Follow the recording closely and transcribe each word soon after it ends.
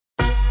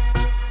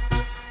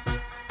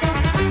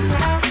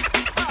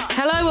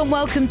and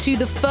welcome to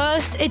the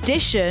first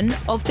edition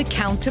of the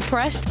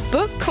Counterpressed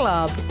Book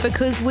Club,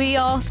 because we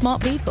are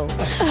smart people.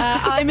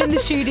 I'm in the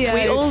studio.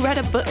 We all read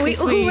a book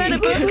this week. We all read a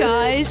book,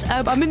 guys.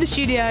 I'm in the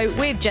studio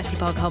with Jessie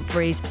Parker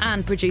Humphries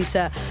and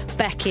producer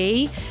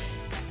Becky.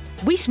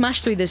 We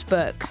smashed through this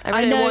book. I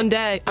read it in one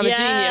day. I'm a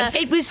genius.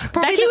 It was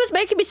probably Becky was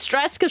making me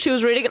stressed because she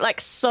was reading it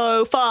like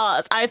so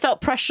fast. I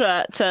felt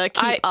pressure to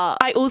keep up.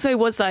 I also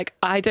was like,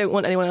 I don't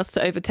want anyone else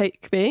to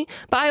overtake me.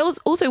 But I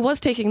also was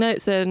taking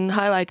notes and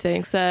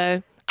highlighting.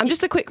 So I'm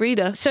just a quick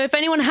reader. So if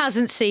anyone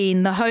hasn't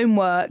seen the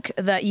homework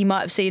that you might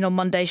have seen on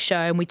Monday's show,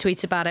 and we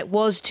tweeted about it,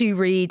 was to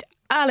read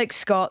Alex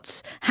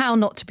Scott's How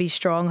Not to Be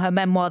Strong, her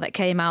memoir that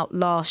came out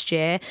last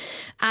year.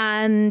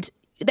 And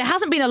there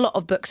hasn't been a lot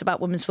of books about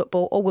women's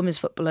football or women's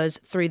footballers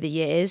through the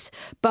years,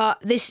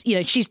 but this,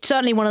 she's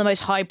certainly one of the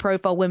most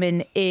high-profile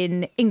women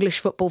in English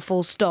football,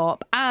 full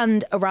stop,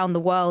 and around the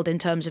world in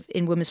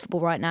women's football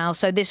right now.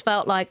 So this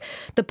felt like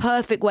the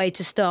perfect way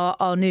to start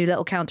our new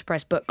little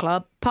Counterpress book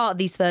club. Part of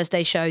these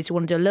Thursday shows, we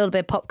want to do a little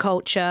bit of pop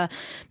culture,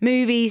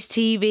 movies,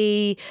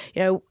 TV,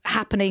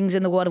 happenings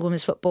in the world of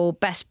women's football,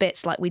 best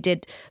bits like we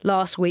did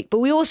last week. But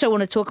we also want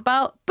to talk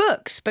about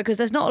books, because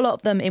there's not a lot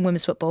of them in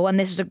women's football, and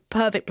this was a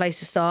perfect place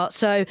to start.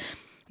 So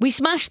we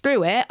smashed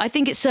through it. I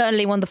think it's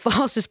certainly one of the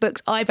fastest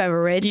books I've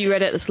ever read. You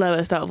read it the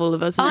slowest out of all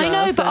of us. I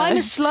know, but I'm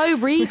a slow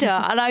reader,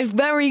 and I'm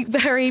very,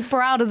 very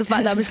proud of the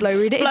fact that I'm a slow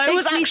reader. Flo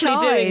was actually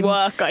doing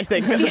work, I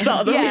think, at the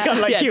start of the week,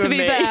 unlike you and me.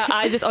 To be fair,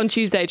 I just on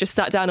Tuesday just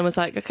sat down and was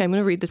like, okay, I'm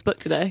going to read this book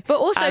today. But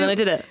also, and then I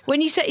did it.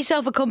 When you set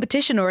yourself a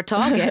competition or a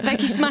target,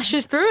 Becky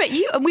smashes through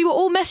it. And we were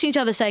all messaging each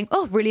other saying,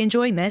 oh, really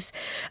enjoying this.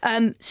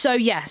 So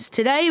yes,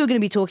 today we're going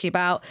to be talking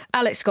about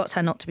Alex Scott's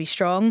How Not to Be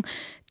Strong.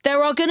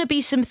 There are going to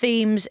be some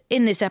themes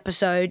in this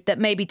episode that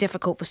may be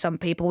difficult for some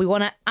people. We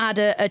want to add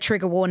a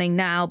trigger warning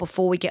now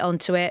before we get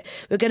onto it.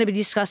 We're going to be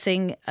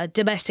discussing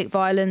domestic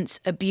violence,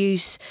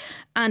 abuse,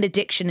 and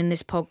addiction in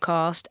this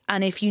podcast.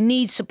 And if you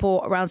need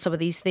support around some of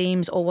these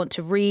themes or want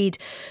to read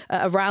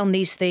around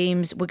these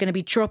themes, we're going to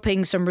be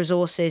dropping some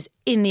resources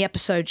in the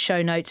episode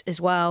show notes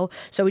as well.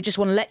 So we just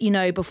want to let you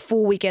know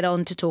before we get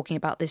on to talking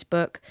about this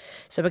book.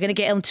 So we're going to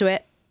get onto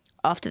it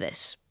after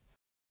this.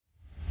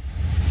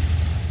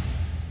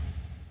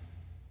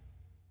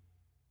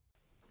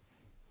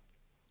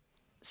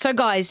 So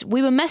guys,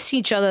 we were messaging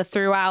each other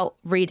throughout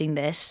reading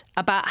this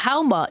about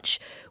how much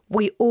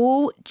we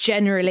all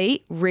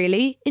generally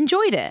really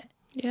enjoyed it.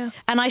 Yeah.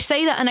 And I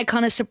say that in a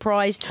kind of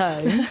surprised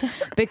tone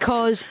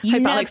because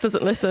Alex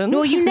doesn't listen.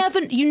 No, you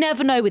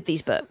never know with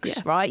these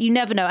books, right? You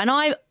never know.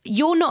 And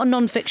you're not a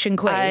non-fiction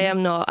queen. I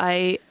am not.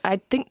 I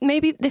think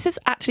maybe this is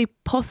actually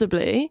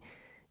possibly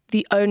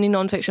the only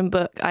non-fiction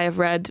book I have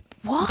read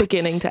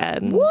beginning to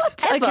end.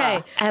 What? Ever.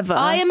 Okay. Ever.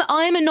 I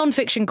am a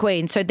non-fiction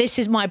queen, so this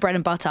is my bread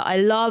and butter. I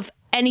love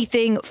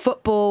anything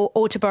football,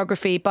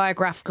 autobiography,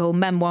 biographical,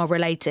 memoir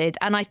related.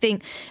 And I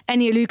think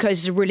Enya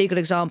Lucas is a really good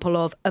example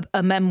of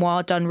a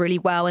memoir done really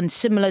well. And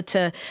similar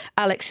to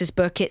Alex's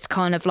book, it's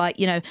kind of like,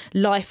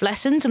 life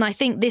lessons. And I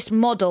think this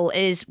model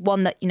is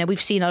one that,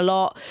 we've seen a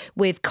lot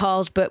with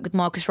Carl's book with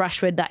Marcus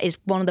Rashford. That is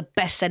one of the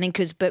best-selling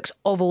kids' books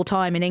of all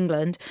time in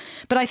England.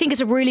 But I think it's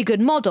a really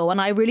good model.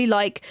 And I really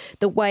like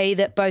the way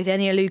that both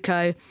Enya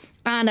Lucas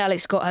and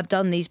Alex Scott have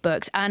done these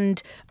books.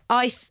 And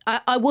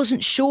I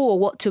wasn't sure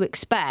what to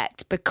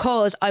expect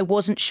because I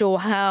wasn't sure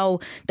how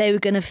they were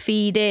going to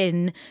feed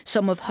in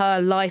some of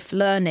her life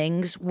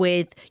learnings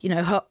with,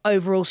 her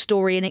overall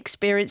story and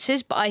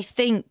experiences. But I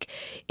think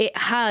it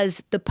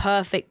has the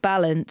perfect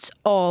balance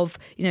of,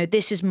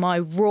 this is my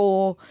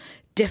raw,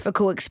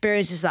 difficult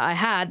experiences that I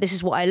had. This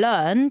is what I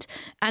learned.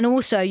 And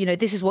also,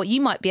 this is what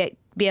you might be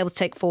able to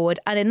take forward.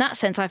 And in that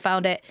sense, I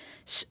found it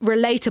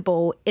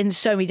relatable in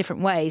so many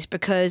different ways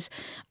because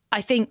I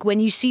think when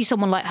you see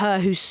someone like her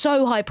who's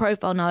so high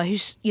profile now,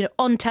 who's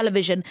on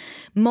television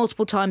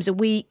multiple times a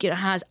week,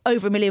 has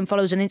over 1 million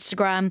followers on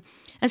Instagram,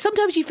 and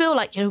sometimes you feel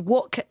like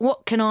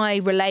what can I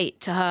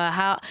relate to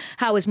her?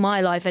 How is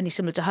my life any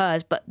similar to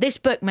hers? But this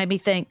book made me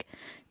think,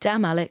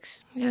 damn,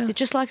 Alex, you're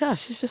just like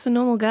us. She's just a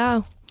normal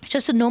gal.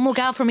 Just a normal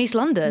gal from East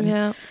London.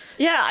 Yeah.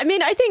 Yeah, I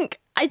mean, I think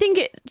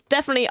it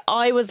definitely.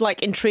 I was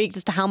like intrigued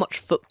as to how much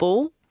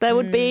football there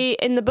would be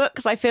in the book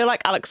because I feel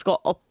like Alex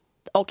Scott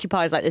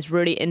occupies like this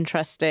really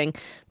interesting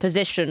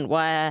position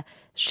where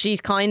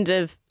she's kind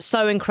of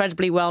so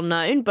incredibly well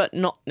known, but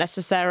not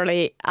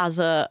necessarily as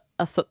a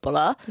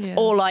footballer,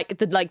 or like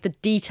the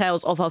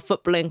details of her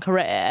footballing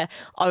career,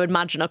 I would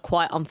imagine are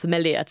quite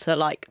unfamiliar to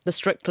like the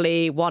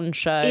Strictly One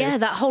show. Yeah,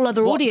 that whole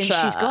other audience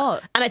she's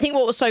got. And I think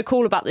what was so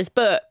cool about this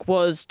book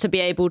was to be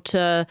able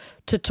to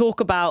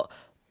talk about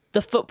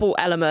the football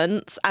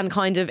elements and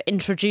kind of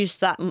introduce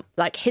that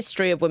like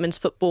history of women's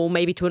football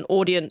maybe to an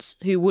audience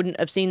who wouldn't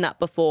have seen that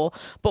before,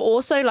 but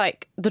also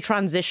like the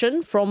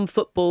transition from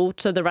football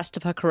to the rest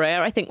of her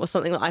career I think was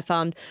something that I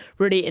found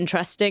really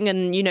interesting.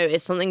 And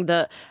it's something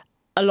that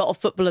a lot of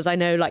footballers I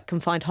know like can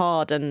find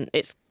hard, and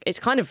it's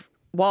kind of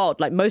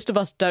wild. Like most of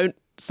us don't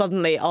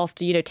suddenly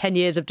after 10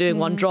 years of doing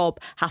one job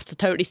have to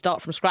totally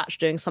start from scratch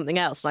doing something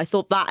else. And I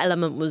thought that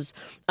element was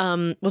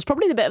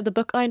probably the bit of the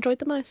book I enjoyed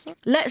the most.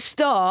 Let's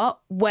start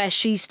where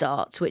she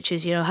starts, which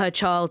is her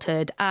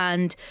childhood.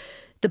 And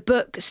the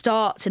book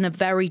starts in a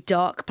very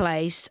dark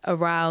place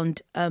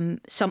around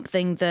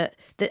something that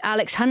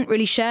Alex hadn't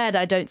really shared,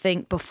 I don't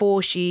think,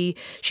 before she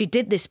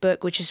did this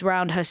book, which is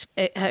around her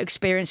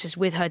experiences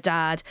with her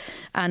dad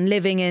and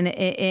living in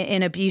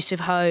an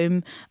abusive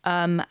home,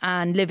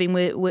 and living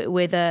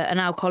with an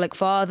alcoholic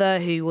father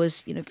who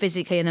was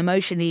physically and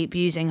emotionally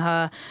abusing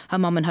her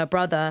mum and her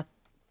brother.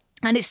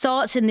 And it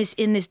starts in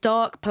this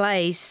dark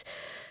place,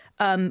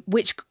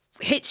 which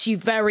hits you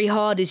very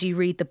hard as you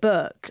read the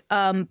book.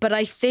 But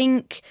I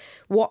think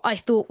what I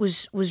thought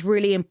was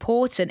really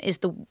important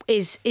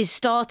is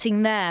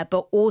starting there,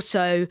 but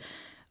also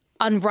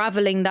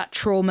unraveling that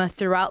trauma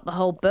throughout the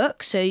whole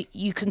book, so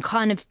you can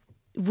kind of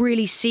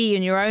really see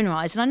in your own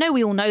eyes. And I know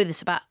we all know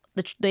this about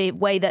the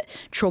way that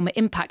trauma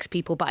impacts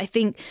people, but I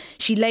think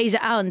she lays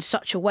it out in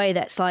such a way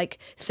that's like,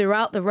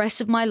 throughout the rest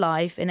of my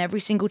life, in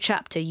every single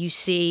chapter, you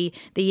see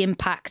the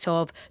impact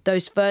of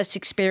those first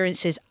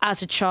experiences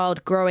as a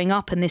child growing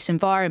up in this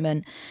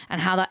environment and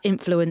how that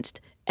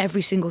influenced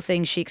every single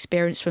thing she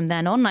experienced from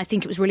then on. And I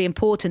think it was really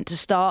important to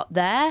start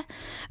there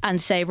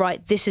and say,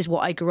 right, this is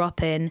what I grew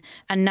up in.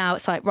 And now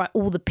it's like, right,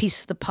 all the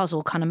pieces of the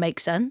puzzle kind of make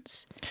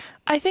sense.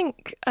 I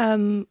think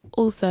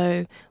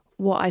also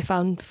what I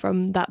found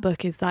from that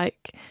book is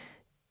like,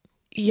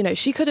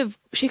 she could have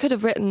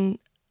written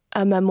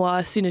a memoir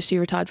as soon as she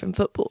retired from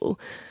football,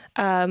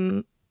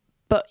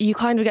 but you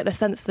kind of get the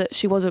sense that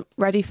she wasn't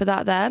ready for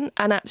that then.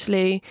 And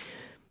actually,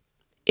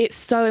 it's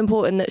so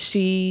important that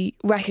she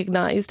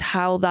recognised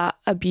how that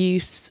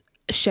abuse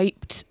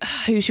shaped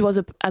who she was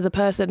as a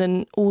person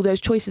and all those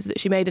choices that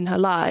she made in her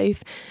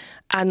life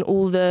and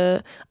all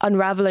the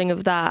unravelling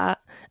of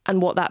that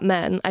and what that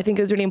meant. I think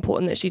it was really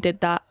important that she did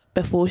that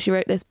before she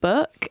wrote this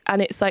book.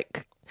 And it's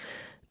like,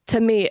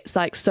 to me, it's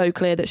like so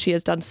clear that she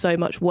has done so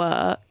much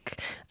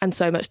work and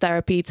so much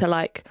therapy to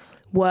like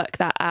work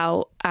that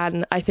out.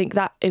 And I think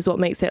that is what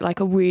makes it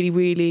like a really,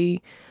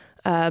 really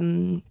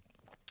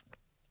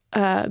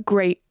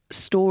great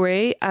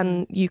story.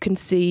 And you can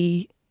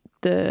see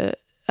the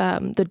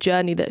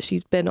journey that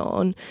she's been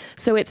on.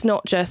 So it's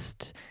not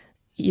just,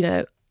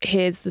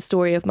 here's the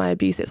story of my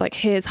abuse. It's like,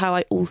 here's how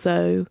I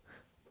also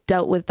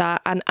dealt with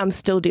that and I'm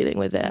still dealing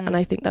with it. And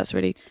I think that's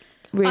really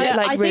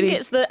I think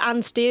it's the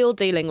Anne Steele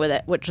dealing with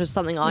it, which was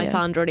something I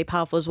found really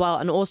powerful as well.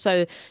 And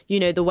also,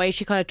 the way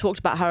she kind of talked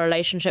about her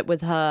relationship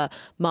with her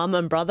mum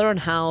and brother and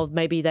how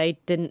maybe they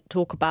didn't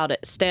talk about it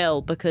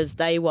still because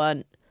they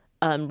weren't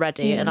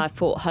ready. And I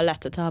thought her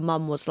letter to her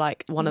mum was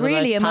like one of the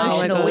really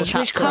most emotional,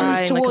 which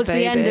comes towards like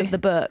the end of the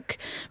book,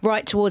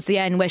 right towards the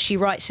end, where she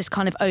writes this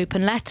kind of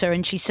open letter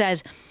and she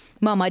says,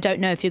 Mum, I don't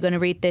know if you're going to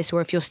read this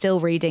or if you're still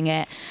reading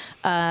it,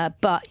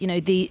 but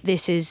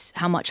this is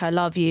how much I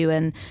love you,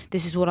 and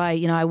this is what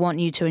I want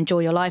you to enjoy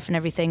your life and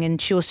everything. And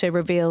she also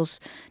reveals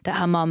that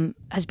her mum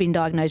has been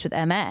diagnosed with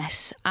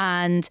MS,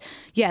 and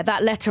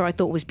that letter I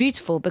thought was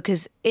beautiful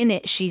because in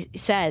it she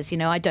says,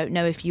 I don't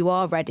know if you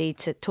are ready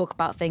to talk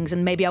about things,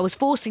 and maybe I was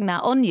forcing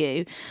that on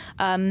you.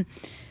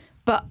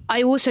 But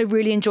I also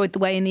really enjoyed the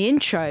way in the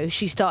intro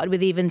she started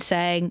with even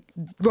saying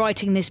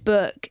writing this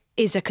book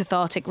is a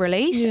cathartic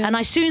release. And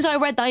as soon as I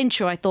read that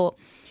intro, I thought,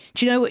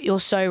 do you know what, you're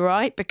so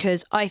right?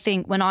 Because I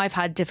think when I've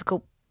had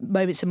difficult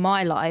moments in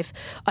my life,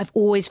 I've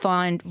always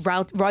found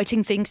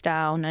writing things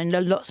down, and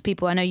lots of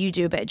people, I know you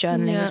do a bit of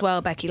journaling as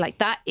well, Becky, like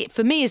that, it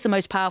for me is the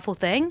most powerful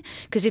thing.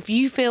 Because if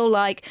you feel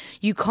like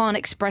you can't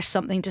express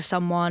something to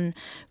someone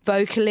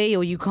vocally,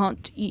 or you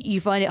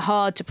find it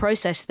hard to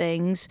process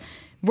things,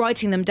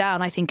 writing them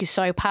down I think is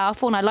so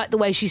powerful. And I like the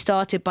way she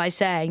started by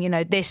saying,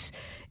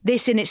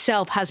 this in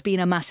itself has been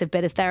a massive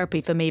bit of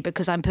therapy for me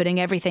because I'm putting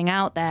everything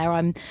out there.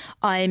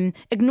 I'm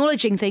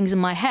acknowledging things in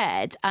my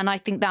head. And I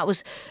think that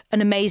was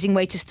an amazing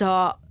way to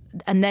start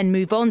and then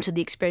move on to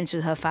the experience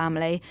with her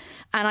family.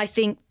 And I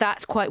think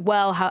that's quite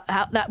well, how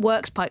that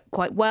works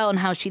quite well, and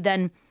how she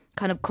then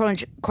kind of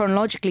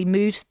chronologically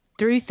moves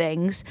through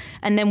things.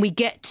 And then we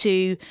get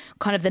to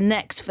kind of the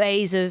next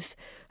phase of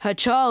her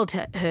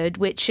childhood,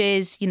 which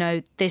is,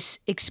 this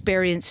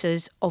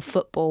experiences of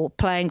football,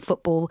 playing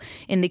football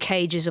in the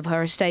cages of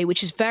her estate,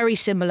 which is very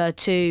similar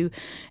to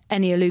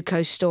Eni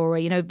Aluko's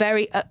story,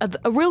 very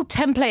a real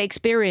template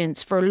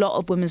experience for a lot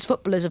of women's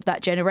footballers of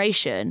that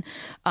generation.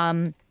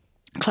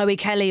 Chloe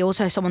Kelly,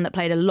 also someone that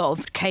played a lot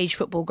of cage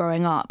football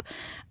growing up.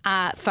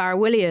 Farrah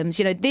Williams,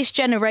 this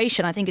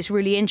generation, I think it's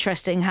really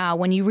interesting how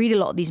when you read a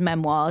lot of these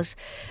memoirs,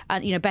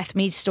 and Beth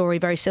Mead's story,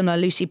 very similar,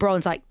 Lucy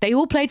Bronze, like they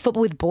all played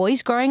football with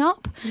boys growing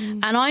up.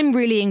 And I'm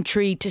really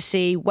intrigued to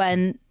see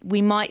when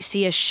we might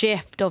see a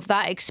shift of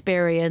that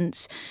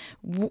experience,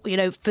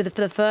 for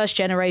the first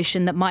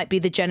generation that might be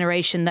the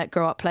generation that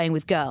grew up playing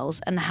with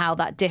girls, and how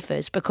that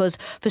differs. Because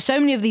for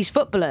so many of these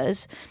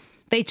footballers,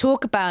 they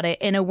talk about it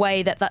in a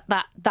way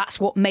that's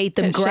what made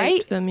them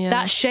great.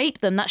 That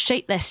shaped them. That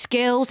shaped their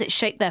skills. It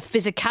shaped their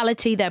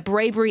physicality, their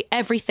bravery,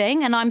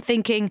 everything. And I'm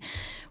thinking,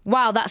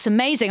 wow, that's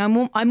amazing.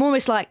 I'm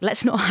almost like,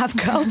 let's not have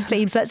girls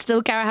teams. Let's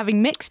still carry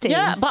having mixed teams.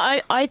 Yeah,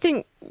 but I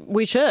think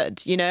we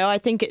should, I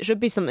think it should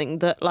be something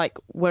that like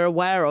we're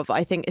aware of.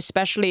 I think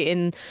especially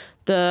in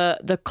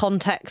the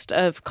context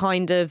of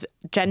kind of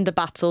gender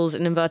battles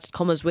in inverted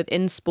commas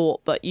within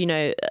sport, but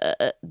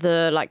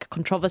the like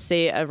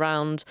controversy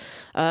around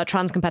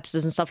trans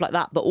competitors and stuff like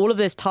that. But all of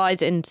this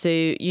ties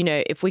into,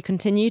 if we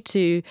continue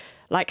to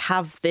like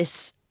have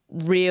this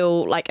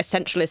real like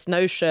essentialist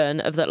notion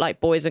of that like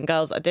boys and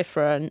girls are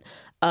different,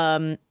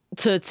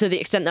 to the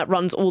extent that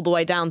runs all the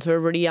way down to a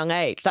really young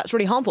age, that's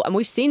really harmful. And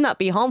we've seen that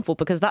be harmful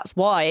because that's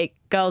why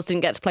girls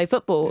didn't get to play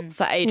football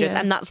for ages.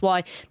 And that's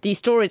why these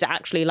stories are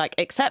actually like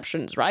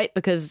exceptions, right?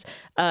 Because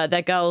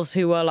they're girls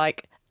who were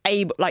like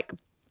able, like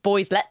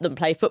boys let them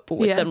play football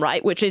with them,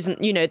 right? Which isn't,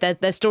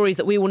 there's stories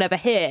that we will never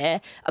hear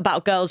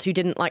about girls who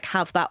didn't like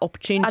have that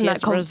opportunity and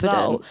as a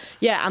result.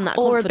 Yeah, and that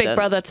or confidence. A big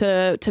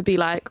brother to be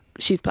like,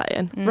 she's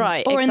playing.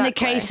 Right. Or exactly. in the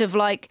case of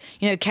like,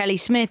 Kelly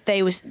Smith,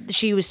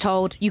 she was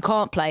told you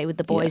can't play with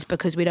the boys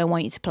because we don't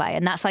want you to play.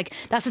 And that's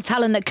a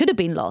talent that could have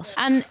been lost.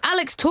 And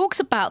Alex talks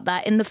about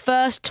that in the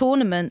first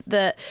tournament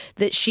that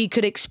she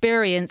could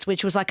experience,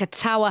 which was like a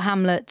Tower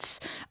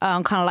Hamlets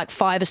kind of like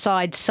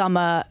five-a-side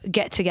summer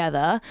get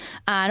together.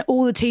 And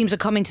all the teams are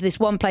coming to this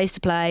one place to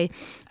play.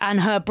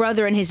 And her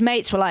brother and his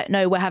mates were like,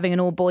 no, we're having an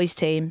all boys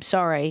team.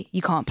 Sorry,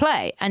 you can't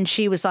play. And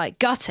she was like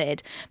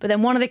gutted. But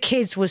then one of the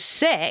kids was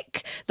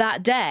sick that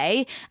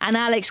day and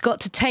Alex got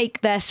to take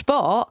their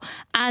spot,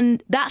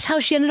 and that's how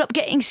she ended up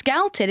getting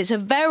scouted. It's a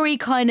very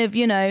kind of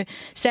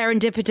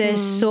serendipitous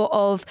sort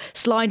of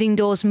sliding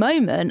doors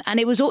moment, and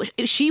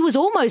she was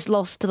almost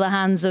lost to the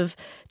hands of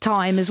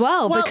time as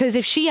well, because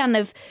if she hadn't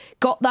have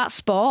got that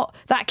spot,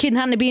 that kid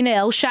hadn't have been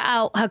ill, shout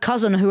out her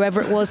cousin,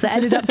 whoever it was that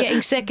ended up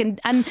getting sick,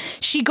 and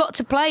she got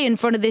to play in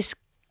front of this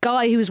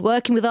guy who was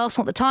working with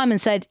Arsenal at the time and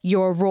said,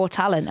 you're a raw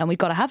talent and we've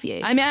got to have you.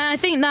 I mean, I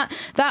think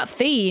that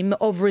theme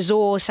of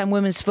resource and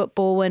women's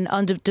football and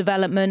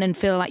underdevelopment and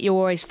feeling like you're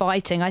always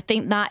fighting, I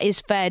think that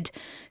is fed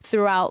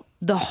throughout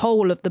the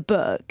whole of the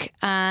book.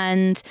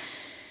 And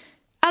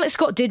Alex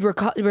Scott did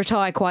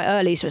retire quite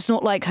early, so it's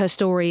not like her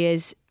story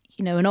is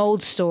an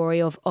old story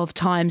of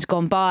times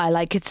gone by.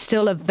 Like, it's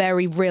still a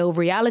very real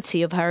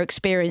reality of her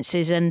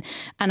experiences and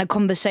a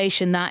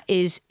conversation that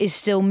is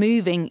still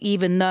moving,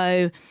 even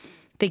though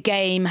the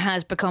game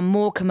has become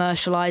more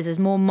commercialised. There's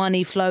more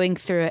money flowing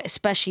through it,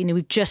 especially,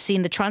 we've just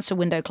seen the transfer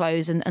window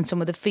close and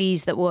some of the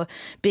fees that were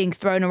being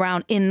thrown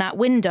around in that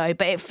window.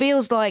 But it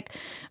feels like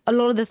a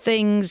lot of the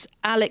things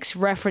Alex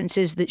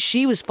references that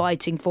she was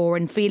fighting for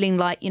and feeling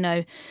like,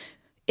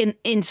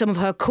 in some of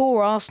her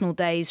core Arsenal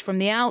days, from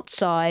the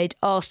outside,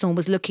 Arsenal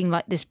was looking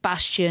like this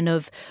bastion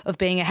of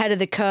being ahead of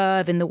the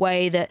curve in the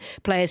way that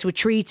players were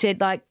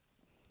treated. Like,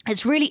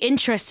 it's really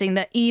interesting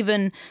that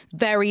even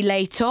very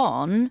late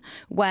on,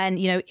 when,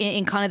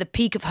 in kind of the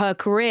peak of her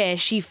career,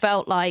 she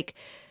felt like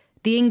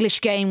the English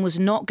game was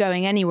not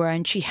going anywhere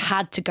and she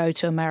had to go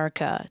to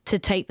America to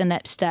take the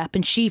next step.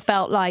 And she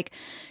felt like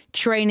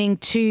training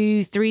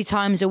 2-3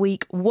 times a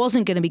week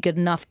wasn't going to be good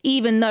enough,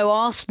 even though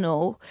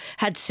Arsenal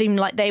had seemed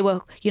like they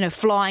were,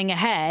 flying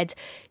ahead.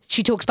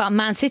 She talks about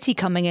Man City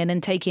coming in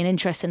and taking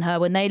interest in her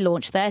when they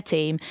launched their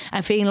team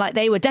and feeling like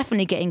they were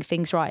definitely getting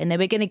things right and they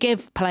were going to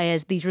give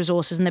players these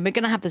resources and they were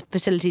going to have the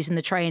facilities and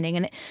the training.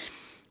 And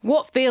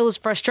what feels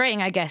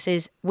frustrating, I guess,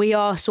 is we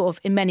are sort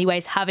of in many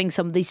ways having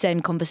some of these same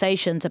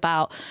conversations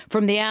about,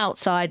 from the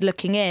outside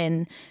looking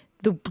in,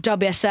 the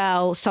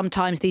WSL,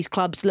 sometimes these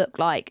clubs look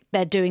like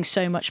they're doing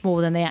so much more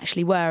than they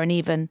actually were. And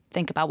even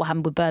think about what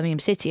happened with Birmingham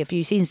City a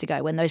few seasons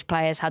ago when those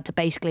players had to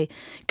basically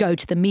go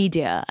to the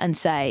media and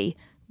say,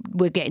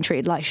 we're getting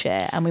treated like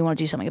shit and we want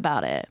to do something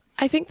about it.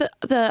 I think that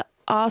the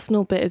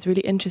Arsenal bit is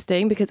really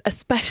interesting because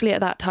especially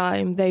at that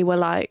time, they were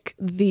like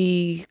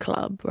the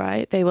club,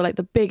 right? They were like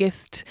the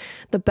biggest,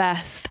 the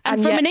best.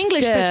 And from an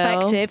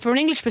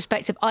English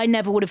perspective, I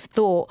never would have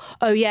thought,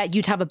 oh yeah,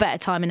 you'd have a better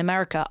time in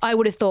America. I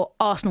would have thought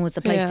Arsenal was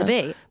the place to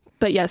be.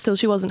 But yeah, still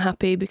she wasn't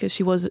happy because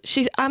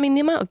the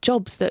amount of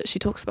jobs that she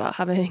talks about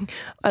having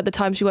at the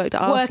time she worked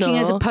at Arsenal.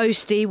 Working as a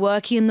postie,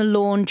 working in the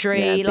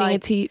laundry, being a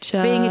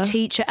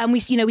teacher. And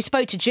we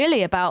spoke to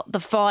Gilly about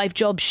the 5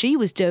 jobs she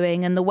was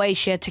doing and the way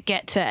she had to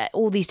get to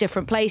all these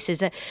different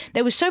places.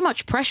 There was so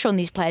much pressure on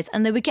these players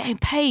and they were getting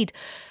paid,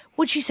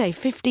 what'd she say,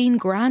 15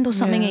 grand or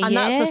something a year? And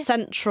that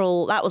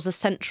was a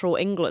central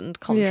England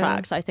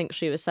contract, I think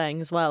she was saying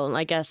as well. And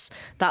I guess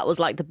that was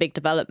like the big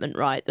development,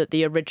 right? That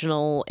the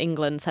original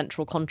England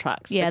central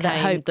contracts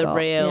became the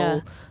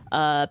real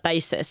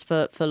basis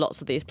for lots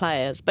of these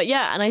players. But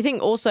yeah, and I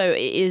think also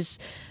it is,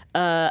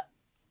 I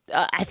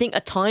think,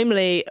 a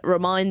timely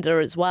reminder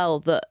as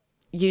well that,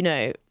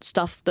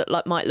 stuff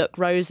that might look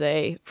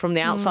rosy from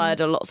the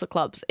outside of lots of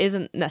clubs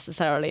isn't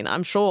necessarily, and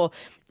I'm sure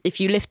if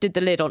you lifted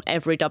the lid on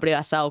every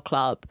WSL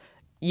club,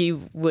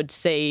 you would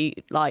see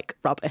like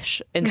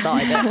rubbish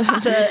inside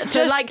it.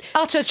 to like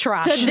utter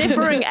trash. To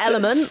differing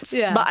elements.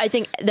 But I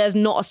think there's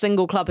not a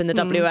single club in the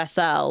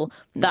WSL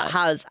that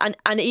has,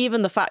 and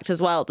even the fact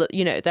as well that,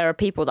 there are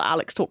people that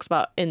Alex talks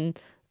about in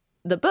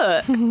the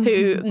book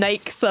who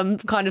make some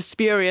kind of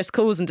spurious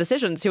calls and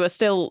decisions who are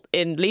still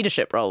in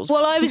leadership roles.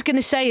 Well, I was going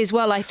to say as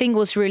well, I think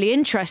what's really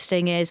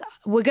interesting is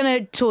we're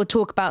going to sort of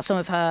talk about some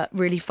of her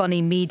really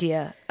funny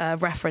media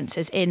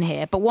references in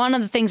here. But one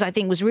of the things I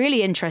think was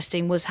really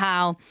interesting was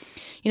how,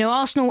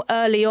 Arsenal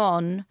early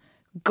on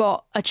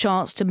got a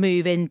chance to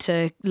move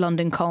into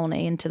London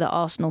Colney, into the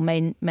Arsenal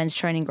main men's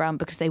training ground,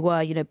 because they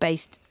were,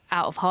 based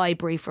out of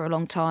Highbury for a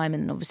long time,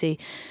 and obviously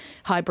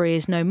Highbury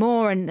is no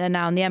more and they're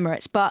now in the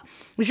Emirates. But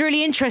it was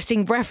really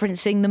interesting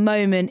referencing the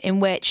moment in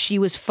which she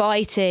was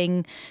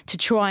fighting to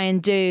try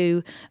and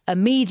do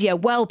a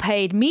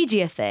well-paid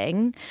media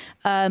thing.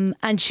 That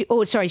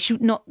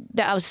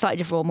was slightly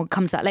different. We'll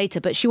come to that later.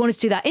 But she wanted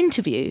to do that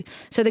interview.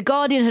 So the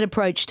Guardian had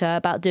approached her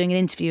about doing an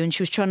interview, and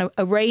she was trying to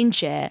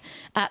arrange it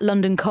at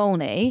London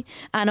Colney.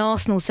 And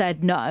Arsenal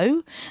said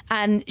no.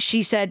 And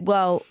she said,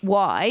 well,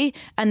 why?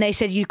 And they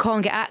said, you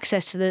can't get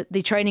access to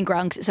the training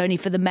ground because it's only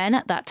for the men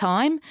at that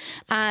time.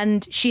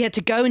 And she had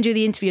to go and do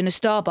the interview in a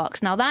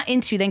Starbucks. Now, that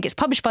interview then gets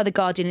published by The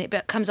Guardian, and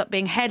it comes up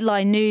being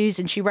headline news.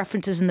 And she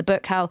references in the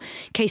book how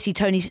Casey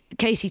Stoney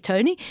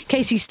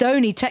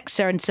texts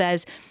her and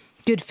says,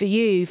 good for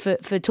you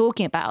for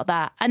talking about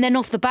that. And then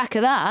off the back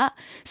of that,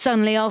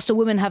 suddenly Arsenal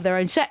women have their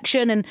own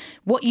section. And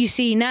what you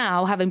see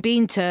now, having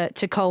been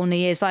to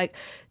Colney, is like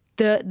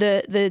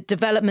the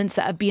developments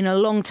that have been a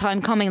long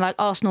time coming. Like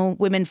Arsenal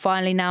women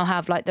finally now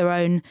have like their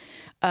own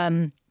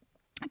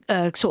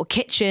sort of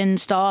kitchen,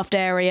 staffed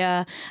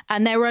area,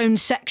 and their own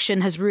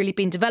section has really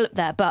been developed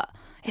there. But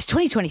it's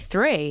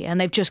 2023 and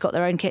they've just got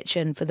their own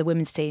kitchen for the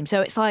women's team. So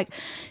it's like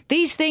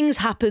these things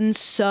happen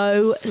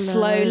so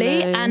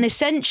slowly. And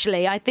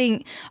essentially, I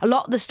think a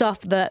lot of the stuff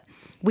that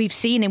we've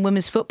seen in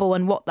women's football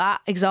and what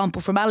that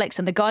example from Alex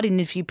and the Guardian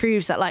interview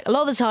proves, that like a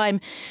lot of the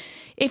time,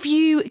 if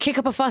you kick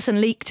up a fuss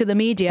and leak to the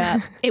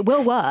media, it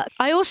will work.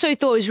 I also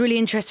thought it was really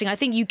interesting. I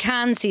think you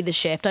can see the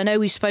shift. I know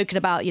we've spoken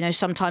about,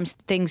 sometimes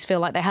things feel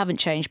like they haven't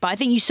changed, but I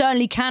think you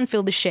certainly can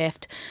feel the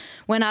shift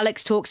when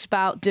Alex talks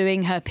about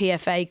doing her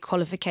PFA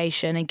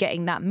qualification and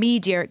getting that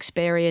media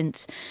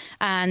experience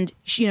and,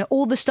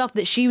 all the stuff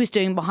that she was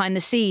doing behind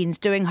the scenes,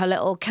 doing her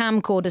little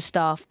camcorder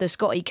stuff, the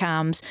Scotty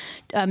cams,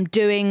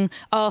 doing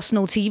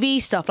Arsenal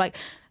TV stuff. Like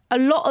a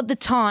lot of the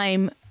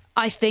time,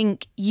 I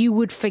think you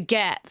would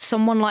forget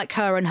someone like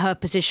her in her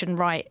position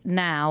right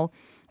now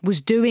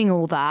was doing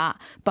all that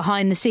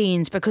behind the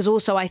scenes, because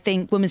also I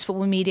think women's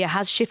football media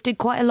has shifted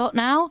quite a lot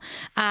now.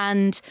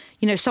 And,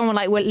 someone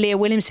like Leah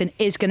Williamson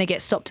is going to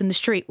get stopped in the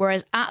street.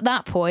 Whereas at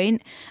that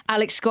point,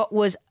 Alex Scott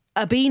was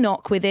a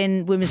B-knock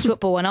within women's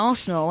football and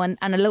Arsenal and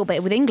a little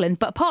bit with England.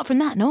 But apart from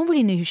that, no one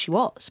really knew who she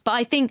was. But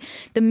I think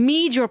the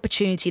media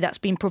opportunity that's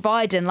been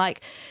provided, and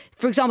like,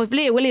 for example, if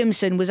Leah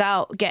Williamson was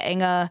out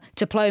getting a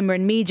diploma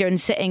in media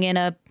and sitting in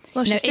a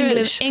England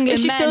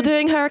is she still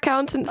doing her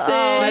accountancy?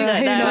 I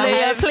don't know.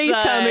 Leah, please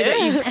tell me that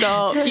you've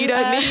stopped. You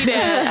don't need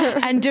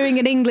it. And doing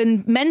an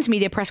England men's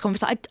media press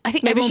conference, I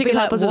think maybe she can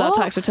help us with our what?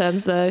 tax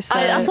returns though. So.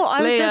 That's what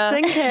I was Leah. just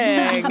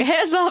thinking.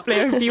 Here's up,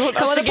 Leah, if you want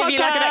us to give you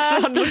like an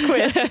extra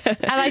 £100.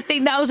 And I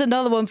think that was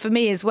another one for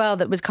me as well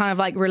that was kind of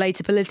like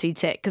relatability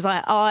tick, because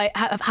I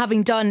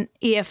having done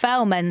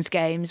EFL men's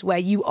games where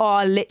you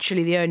are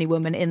literally the only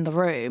woman in the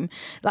room,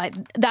 like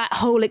that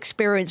whole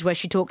experience where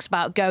she talks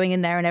about going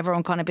in there and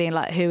everyone kind of being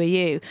like, who are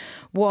you,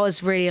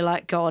 was really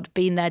like, God,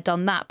 been there,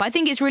 done that. But I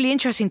think it's really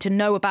interesting to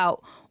know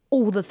about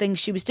all the things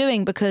she was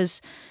doing,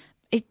 because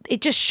it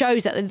just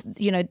shows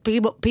that,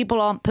 people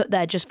aren't put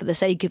there just for the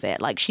sake of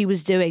it. Like she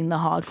was doing the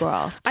hard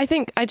graft. I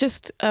think I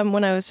just,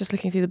 when I was just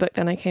looking through the book,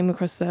 then I came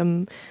across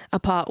a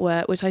part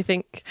which I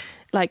think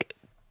like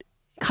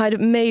kind of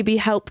maybe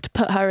helped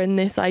put her in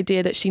this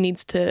idea that she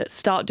needs to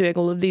start doing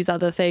all of these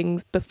other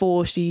things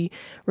before she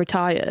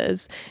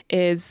retires,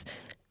 is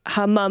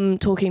her mum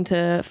talking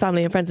to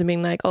family and friends and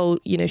being like, oh,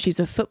 she's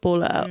a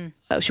footballer.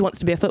 She wants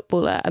to be a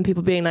footballer. And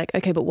people being like,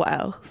 okay, but what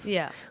else?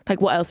 Yeah. Like,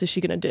 what else is she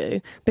going to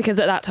do? Because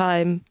at that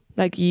time,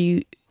 like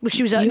she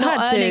was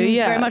not earning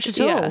very much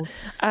at all.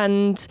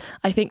 And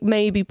I think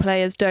maybe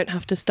players don't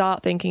have to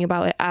start thinking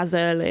about it as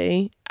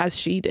early as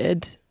she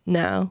did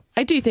now.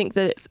 I do think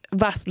that it's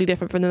vastly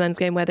different from the men's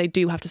game where they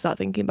do have to start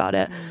thinking about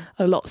it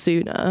a lot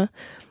sooner.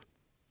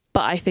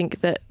 But I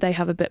think that they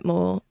have a bit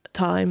more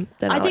time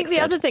than I think the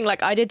did. other thing,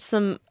 like I did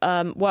some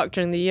work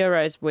during the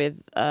Euros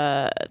with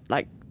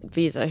like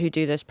Visa, who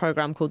do this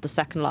program called The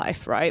Second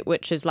Life, right,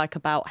 which is like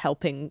about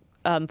helping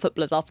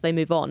footballers after they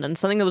move on. And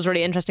something that was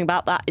really interesting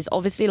about that is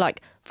obviously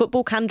like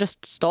football can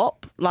just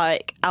stop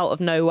like out of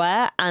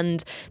nowhere,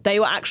 and they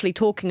were actually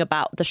talking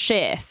about the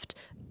shift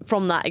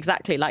from that,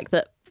 exactly like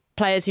that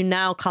players who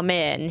now come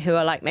in who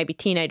are like maybe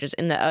teenagers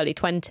in their early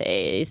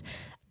 20s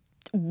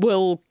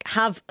will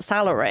have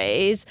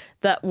salaries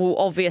that will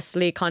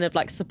obviously kind of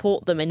like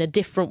support them in a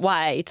different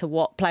way to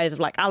what players of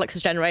like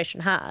Alex's generation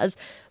has.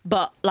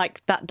 But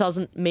like that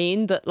doesn't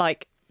mean that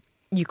like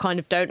you kind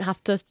of don't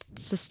have to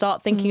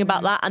start thinking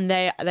about that. And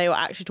they were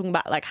actually talking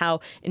about like how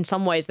in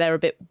some ways they're a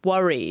bit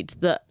worried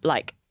that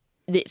like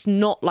it's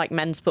not like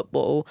men's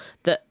football,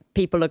 that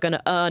people are going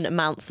to earn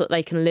amounts that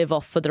they can live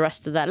off for the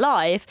rest of their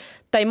life.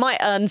 They might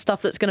earn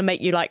stuff that's going to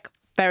make you like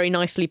very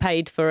nicely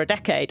paid for a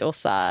decade or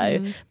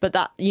so. But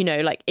that, you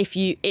know, like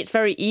it's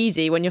very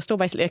easy when you're still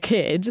basically a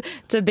kid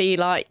to be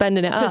like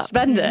spending it to up.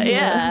 spend it.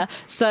 Yeah.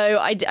 So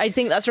I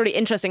think that's really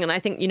interesting. And I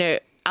think, you know,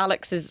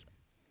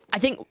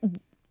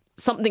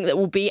 something that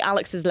will be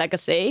Alex's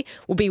legacy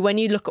will be when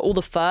you look at all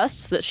the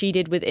firsts that she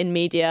did within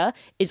media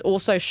is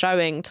also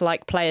showing to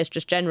like players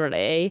just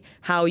generally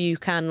how you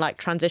can like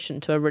transition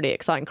to a really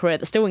exciting career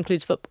that still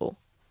includes football.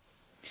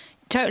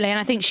 Totally. And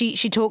I think she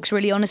talks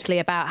really honestly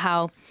about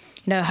how,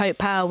 you know, Hope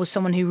Powell was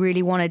someone who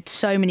really wanted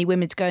so many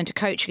women to go into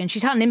coaching, and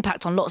she's had an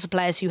impact on lots of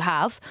players who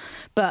have,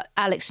 but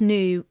Alex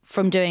knew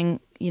from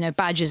doing, you know,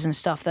 badges and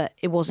stuff that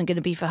it wasn't going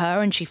to be for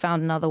her, and she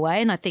found another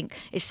way. And I think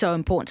it's so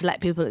important to let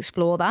people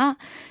explore that.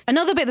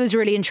 Another bit that was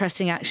really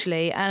interesting,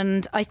 actually,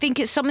 and I think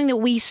it's something that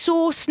we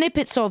saw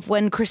snippets of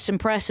when Kristen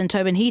Press and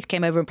Tobin Heath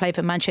came over and played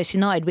for Manchester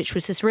United, which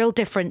was this real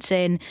difference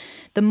in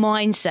the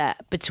mindset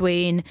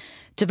between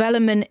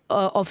development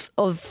of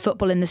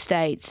football in the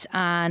States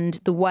and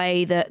the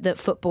way that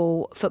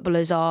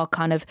footballers are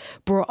kind of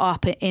brought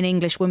up in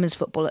English women's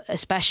football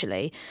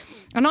especially.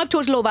 And I've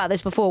talked a lot about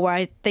this before, where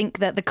I think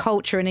that the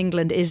culture in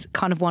England is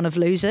kind of one of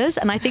losers,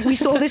 and I think we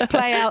saw this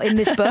play out in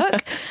this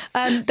book.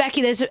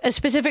 Becky, there's a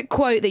specific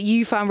quote that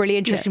you found really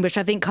interesting, which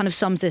I think kind of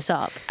sums this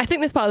up. I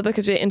think this part of the book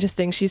is really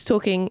interesting. She's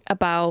talking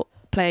about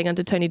playing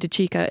under Tony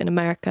DeCicco in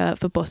America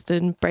for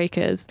Boston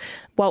Breakers,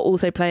 while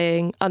also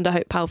playing under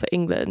Hope Powell for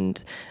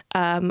England.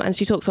 And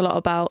she talks a lot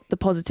about the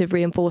positive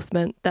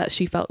reinforcement that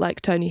she felt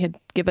like Tony had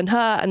given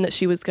her, and that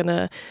she was going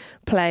to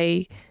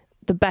play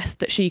the best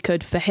that she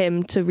could for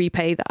him to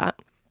repay that.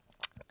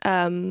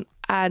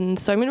 And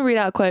so I'm going to read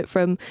out a quote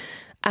from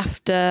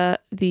after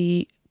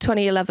the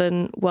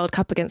 2011 World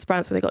Cup against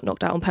France, where they got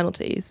knocked out on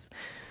penalties.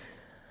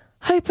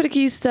 Hope had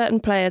accused certain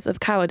players of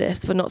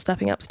cowardice for not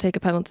stepping up to take a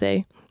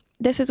penalty.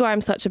 This is why I'm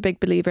such a big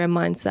believer in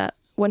mindset.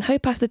 When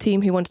Hope asked the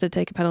team who wanted to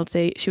take a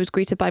penalty, she was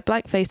greeted by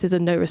blank faces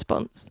and no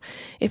response.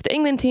 If the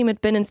England team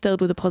had been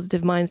instilled with a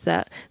positive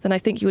mindset, then I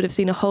think you would have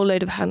seen a whole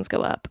load of hands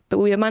go up. But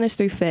we were managed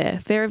through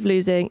fear of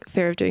losing,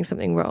 fear of doing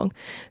something wrong,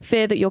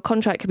 fear that your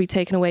contract could be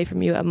taken away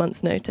from you at a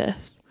month's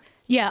notice.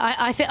 Yeah,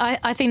 I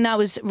think that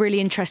was really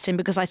interesting,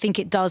 because I think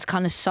it does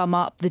kind of sum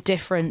up the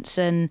difference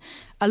and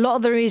a lot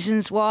of the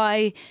reasons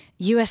why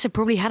US have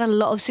probably had a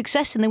lot of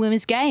success in the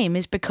women's game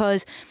is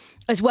because,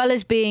 as well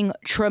as being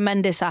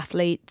tremendous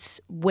athletes,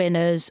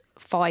 winners,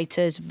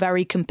 fighters,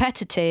 very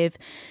competitive,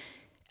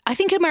 I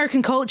think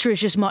American culture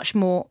is just much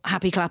more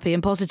happy, clappy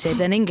and positive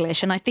than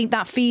English. And I think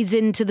that feeds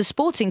into the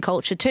sporting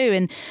culture too.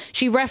 And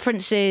she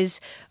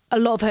references a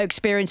lot of her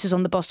experiences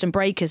on the Boston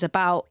Breakers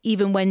about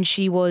even when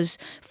she was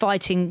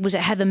fighting, was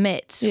it Heather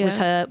Mitts?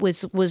 Yeah.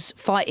 was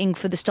fighting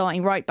for the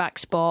starting right back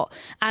spot.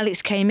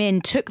 Alex came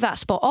in, took that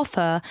spot off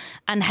her,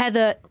 and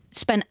Heather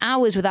spent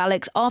hours with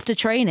Alex after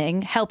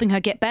training, helping her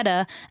get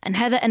better, and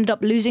Heather ended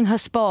up losing her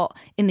spot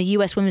in the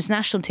US women's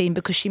national team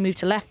because she moved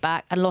to left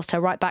back and lost her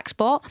right back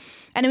spot.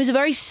 And it was a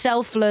very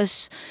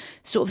selfless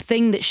sort of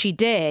thing that she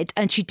did,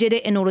 and she did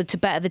it in order to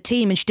better the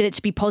team, and she did it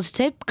to be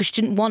positive because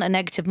she didn't want a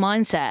negative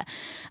mindset.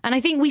 And I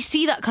think we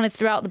see that kind of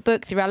throughout the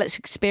book, through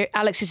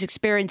Alex's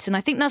experience, and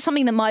I think that's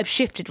something that might have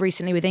shifted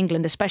recently with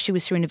England, especially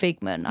with Serena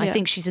Wiegmann. I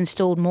think she's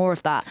installed more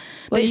of that.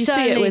 Well, you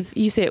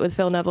see it with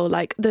Phil Neville,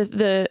 like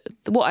the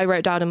what I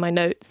wrote down in my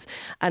notes,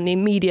 and the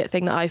immediate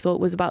thing that I thought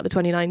was about the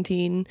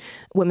 2019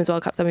 Women's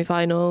World Cup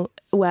semi-final,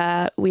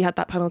 where we had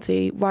that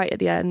penalty right at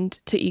the end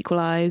to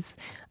equalise.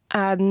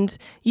 And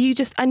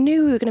I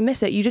knew we were going to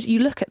miss it. You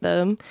look at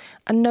them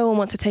and no one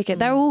wants to take it.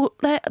 They're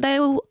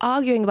all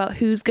arguing about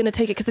who's going to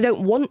take it because they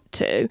don't want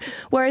to.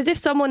 Whereas if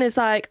someone is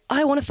like,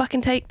 I want to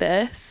fucking take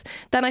this,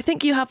 then I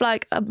think you have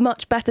like a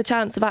much better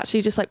chance of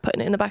actually just like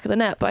putting it in the back of the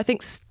net. But I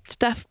think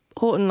Steph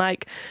Horton well,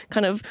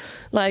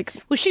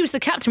 she was the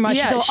captain, right?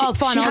 Yeah, she thought,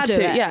 fine, I'll do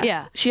it.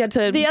 Yeah, she had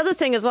to. The other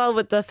thing as well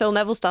with the Phil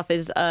Neville stuff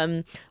is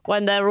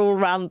when they're all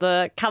around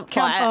the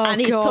campfire and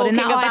he's talking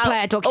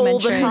about all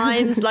the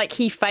times like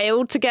he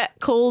failed to get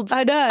called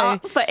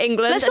up for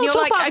England. Let's and not you're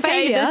talk like, about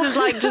okay, failure. this is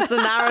like just a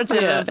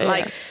narrative of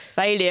like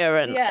failure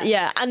and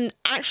and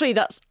actually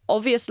that's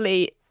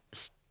obviously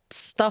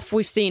stuff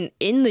we've seen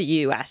in the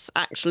US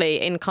actually,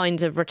 in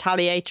kind of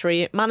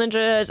retaliatory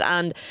managers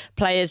and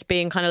players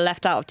being kind of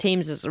left out of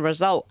teams as a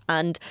result.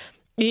 And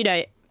you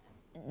know,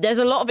 there's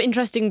a lot of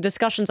interesting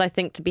discussions I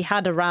think to be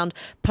had around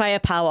player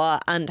power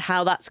and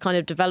how that's kind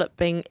of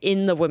developing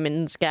in the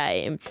women's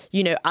game,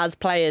 you know, as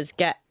players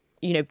get,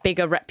 you know,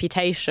 bigger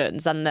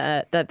reputations than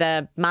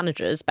their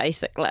managers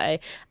basically,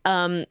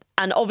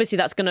 and obviously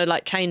that's going to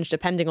like change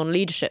depending on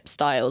leadership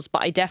styles,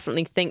 but I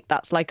definitely think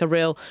that's like a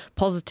real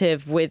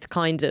positive with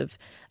kind of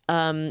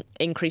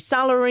increased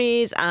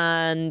salaries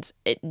and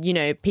it, you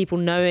know, people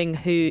knowing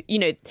who, you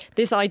know,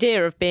 this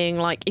idea of being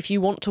like, if you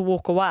want to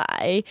walk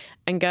away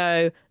and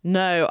go,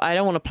 no, I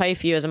don't want to play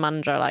for you as a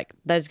manager, like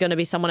there's going to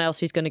be someone else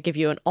who's going to give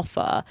you an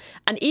offer.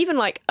 And even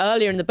like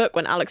earlier in the book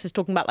when Alex is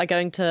talking about like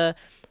going to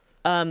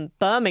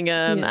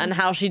Birmingham and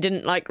how she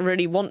didn't like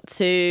really want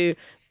to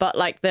but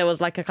like there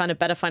was like a kind of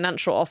better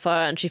financial offer,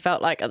 and she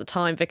felt like at the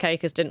time Vic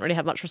Akers didn't really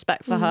have much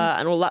respect for her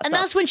and all that And stuff.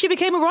 that's when she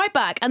became a right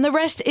back, and the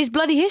rest is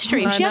bloody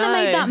history. If I she hadn't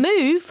made know. that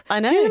move, I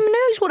know. who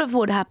knows what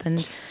would have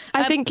happened.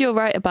 I think you're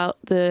right about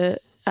the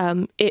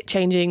it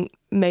changing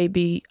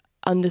maybe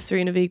under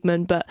Serena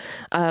Wiegmann, but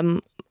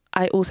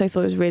I also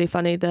thought it was really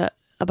funny that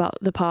about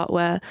the part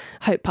where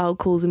Hope Powell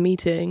calls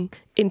a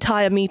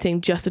entire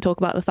meeting just to talk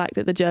about the fact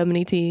that the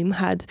Germany team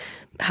had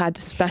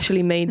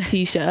specially made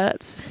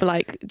T-shirts for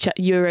like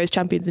Euros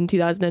champions in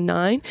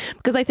 2009.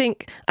 Because I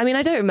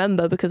don't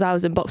remember because I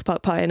was in Box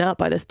Park partying out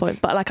by this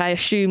point, but like I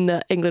assume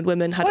that England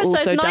women had What's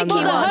also those done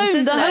Nike that. ones,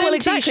 isn't the it? home Well,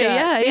 exactly.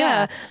 T-shirts,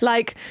 Yeah.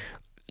 Like.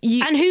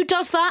 And who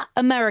does that?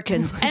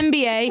 Americans.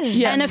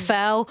 NBA,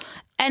 NFL,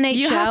 NHL,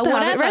 You have to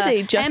whatever. have it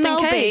ready just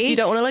MLB. in case you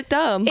don't want to look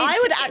dumb. I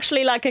would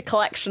actually like a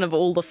collection of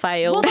all the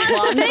failed Well, that's the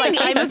ones. thing.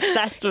 Like, I'm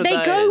obsessed with They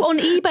those. go on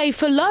eBay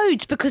for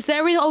loads because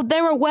there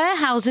are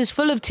warehouses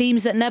full of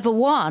teams that never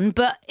won,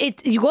 but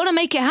you got to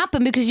make it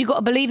happen because you got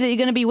to believe that you're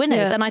going to be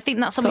winners. Yeah. And I think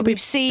that's something Gotta be-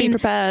 we've seen be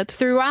prepared.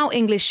 throughout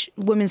English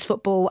women's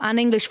football and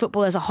English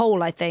football as a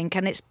whole. I think,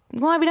 and it's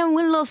why we don't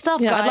win a lot of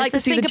stuff. Yeah, guys. I'd like to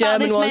Let's see the think about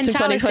German this ones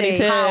from mentality.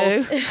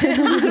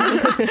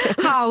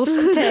 2022. House,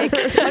 tick.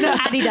 Oh, no,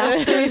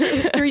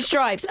 Adidas, three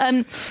stripes.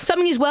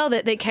 Something as well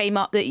that came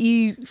up that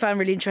you found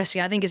really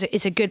interesting, I think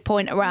it's a good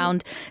point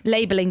around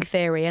labelling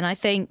theory. And I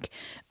think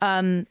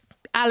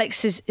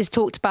Alex has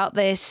talked about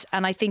this,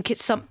 and I think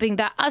it's something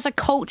that as a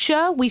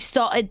culture we've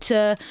started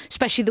to,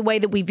 especially the way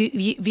that we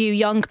view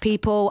young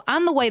people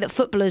and the way that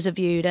footballers are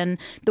viewed and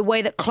the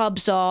way that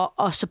clubs are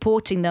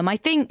supporting them. I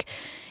think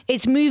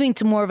it's moving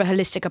to more of a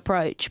holistic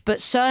approach, but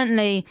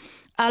certainly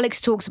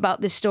Alex talks about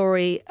this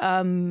story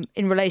in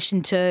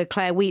relation to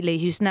Claire Wheatley,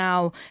 who's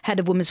now head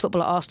of women's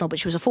football at Arsenal, but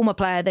she was a former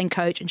player, then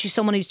coach, and she's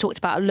someone who's talked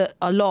about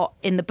a lot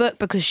in the book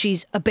because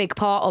she's a big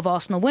part of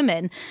Arsenal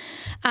women.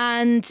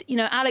 And, you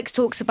know, Alex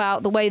talks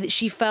about the way that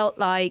she felt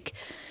like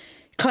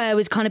Claire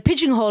was kind of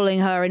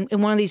pigeonholing her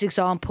in one of these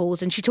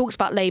examples, and she talks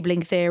about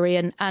labelling theory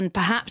and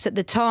perhaps at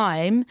the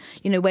time,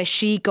 you know, where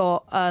she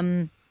got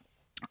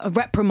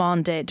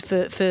reprimanded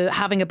for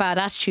having a bad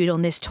attitude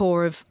on this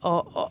tour of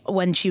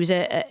when she was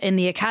in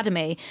the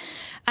academy,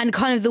 and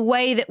kind of the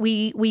way that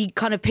we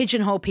kind of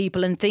pigeonhole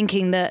people and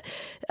thinking that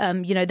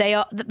you know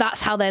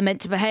that's how they're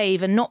meant to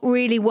behave, and not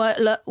really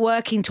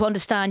working to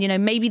understand, you know,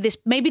 maybe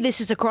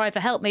this is a cry for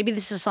help, maybe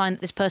this is a sign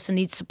that this person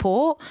needs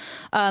support,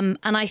 and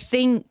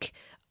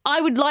I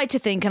would like to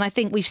think, and I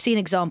think we've seen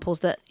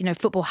examples that, you know,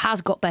 football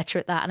has got better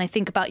at that. And I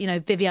think about, you know,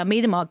 Viviane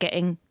Miedema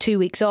getting 2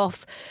 weeks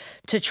off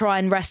to try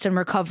and rest and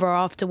recover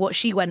after what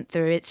she went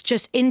through. It's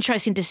just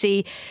interesting to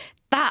see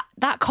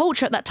that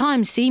culture at that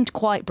time seemed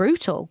quite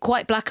brutal,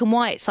 quite black and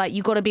white. It's like,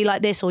 you got to be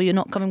like this or you're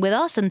not coming with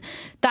us. And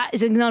that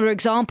is another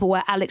example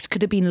where Alex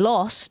could have been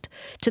lost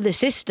to the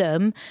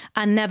system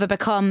and never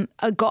got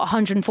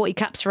 140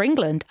 caps for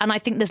England. And I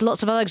think there's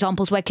lots of other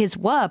examples where kids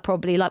were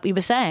probably, like we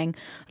were saying,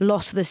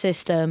 lost to the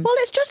system. Well,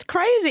 it's just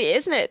crazy,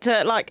 isn't it,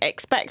 to like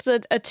expect a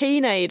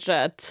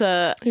teenager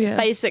to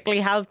basically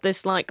have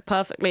this like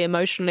perfectly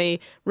emotionally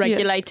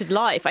regulated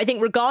life. I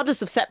think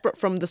regardless of separate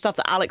from the stuff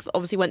that Alex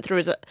obviously went through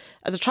as a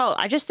child,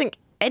 I just think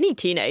any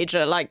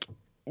teenager, like,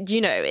 you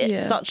know,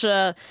 it's such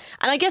a...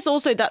 And I guess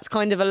also that's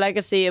kind of a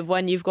legacy of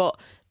when you've got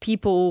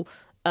people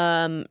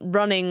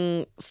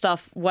running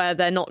stuff where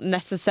they're not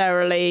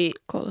necessarily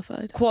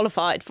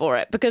qualified for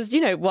it, because,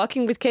 you know,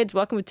 working with kids,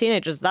 working with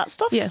teenagers, that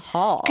stuff's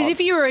hard. Because if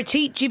you were if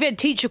you had a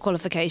teacher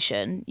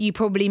qualification, you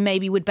probably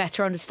maybe would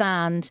better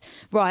understand,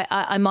 right,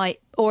 I might,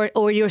 or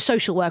you're a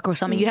social worker or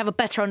something, you'd have a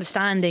better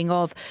understanding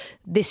of,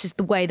 this is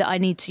the way that I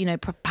need to, you know,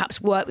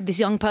 perhaps work with this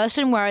young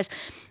person. Whereas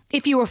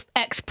if you were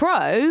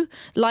ex-pro,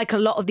 like a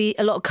lot of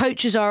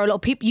coaches are, a lot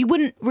of people, you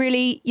wouldn't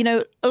really, you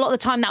know, a lot of the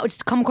time that would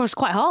come across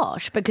quite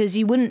harsh because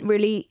you wouldn't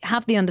really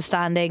have the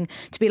understanding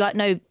to be like,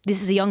 no,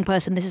 this is a young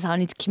person, this is how I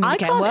need to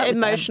communicate and work I can't with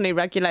them. emotionally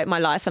regulate my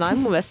life, and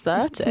I'm almost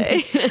 30.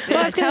 Well,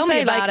 I was Tell going to me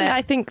say, about it.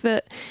 I think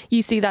that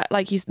you see that,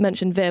 like you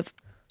mentioned, Viv.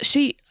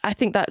 I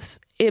think that's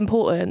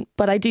important,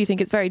 but I do think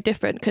it's very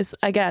different because,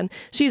 again,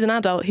 she's an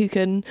adult who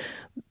can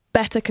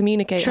better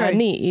communicate her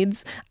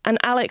needs, and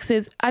Alex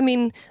is, I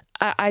mean,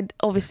 I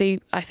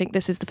think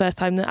this is the first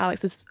time that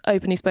Alex has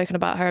openly spoken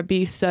about her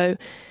abuse. So,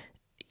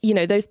 you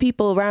know, those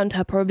people around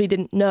her probably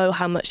didn't know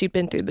how much she'd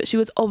been through, but she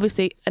was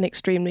obviously an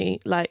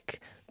extremely, like,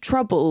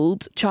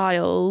 troubled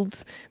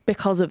child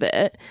because of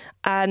it.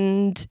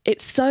 And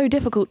it's so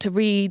difficult to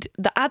read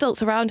the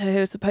adults around her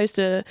who are supposed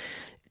to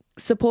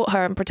support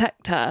her and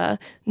protect her,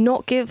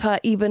 not give her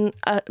even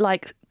a,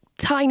 like,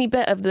 tiny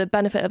bit of the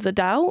benefit of the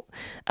doubt.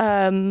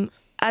 And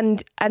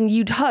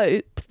you'd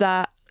hope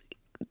that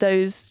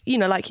those, you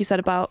know, like you said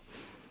about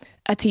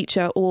a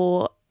teacher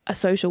or a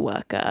social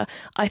worker,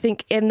 I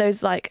think in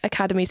those like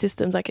academy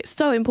systems, like it's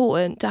so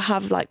important to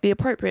have like the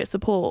appropriate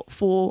support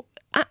for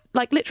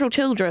like literal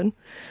children.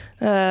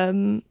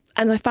 And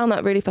I found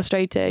that really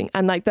frustrating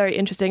and like very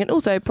interesting, and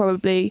also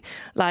probably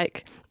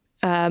like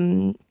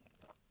the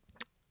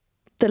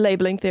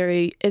labelling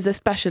theory is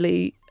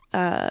especially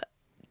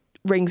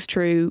rings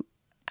true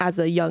as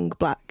a young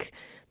black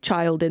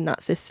child in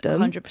that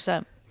system.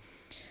 100%.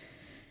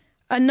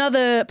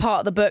 Another part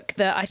of the book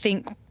that I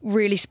think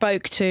really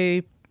spoke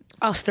to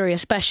us three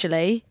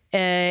especially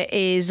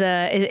is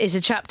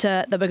a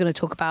chapter that we're going to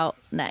talk about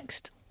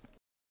next.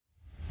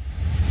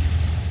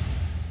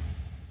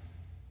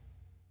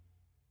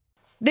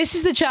 This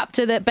is the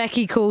chapter that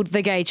Becky called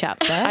the gay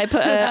chapter. I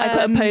put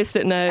a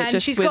post-it note and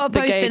just she's with got a the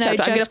post-it gay note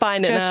chapter. I'm going to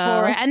find it just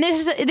now. for it. And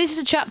this is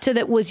a chapter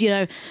that was,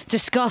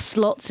 discussed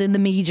lots in the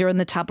media and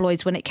the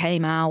tabloids when it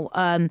came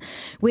out,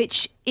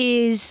 which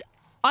is,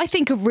 I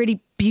think, a really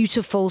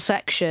beautiful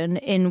section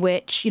in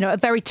which, a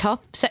very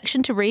tough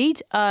section to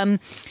read, but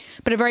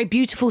a very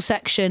beautiful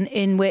section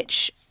in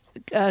which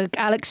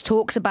Alex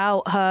talks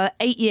about her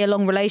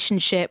 8-year-long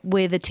relationship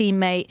with a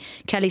teammate,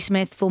 Kelly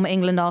Smith, former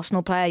England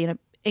Arsenal player,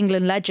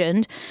 England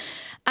legend,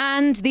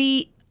 and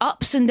the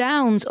ups and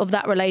downs of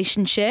that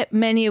relationship,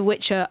 many of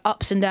which are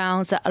ups and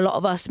downs that a lot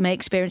of us may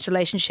experience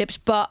relationships,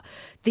 but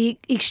the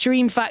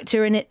extreme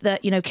factor in it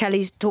that,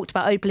 Kelly's talked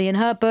about openly in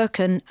her book,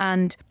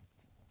 and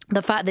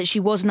the fact that she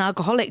was an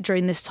alcoholic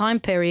during this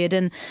time period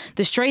and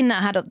the strain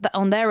that had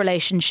on their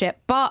relationship.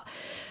 But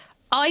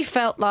I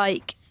felt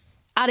like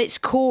at its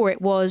core,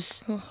 it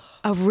was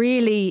a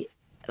really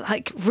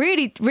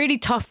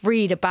tough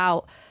read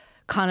about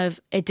kind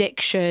of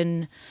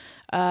addiction,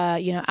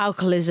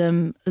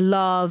 alcoholism,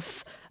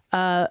 love,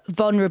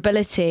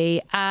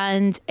 vulnerability.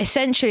 And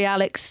essentially,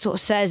 Alex sort of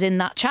says in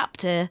that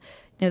chapter,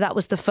 that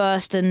was the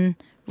first and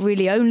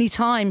really only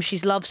time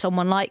she's loved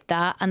someone like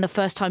that, and the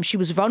first time she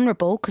was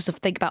vulnerable, because of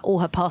think about all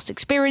her past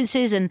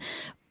experiences and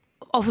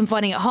often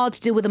finding it hard to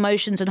deal with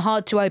emotions and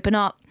hard to open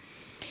up.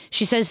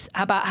 She says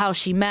about how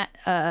she met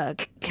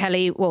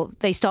Kelly. Well,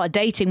 they started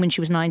dating when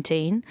she was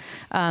 19,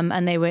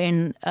 and they were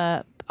in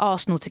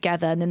Arsenal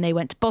together, and then they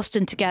went to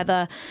Boston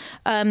together.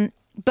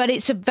 But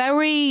it's a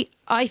very,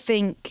 I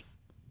think,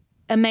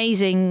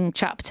 amazing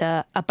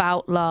chapter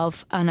about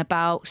love and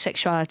about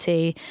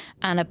sexuality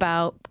and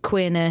about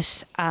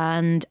queerness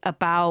and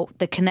about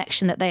the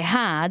connection that they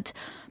had.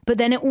 But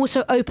then it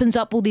also opens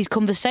up all these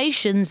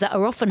conversations that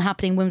are often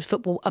happening in women's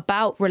football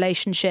about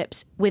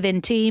relationships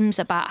within teams,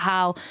 about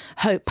how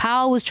Hope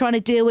Powell was trying to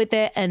deal with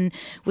it and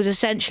was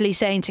essentially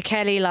saying to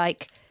Kelly,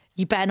 like,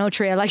 you better not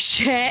treat her like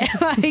shit,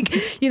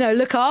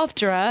 look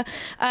after her.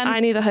 I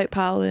need a Hope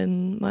Powell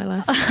in my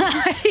life.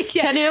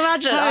 Yeah. Can you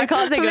imagine? I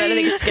can't think of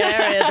anything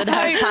scarier than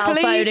Hope Powell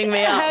phoning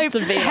me up to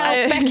be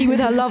help Becky with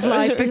her love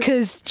life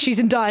because she's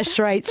in dire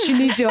straits. She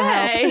needs your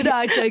help. No,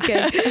 I'm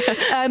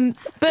joking.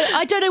 But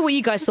I don't know what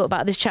you guys thought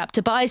about this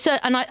chapter, but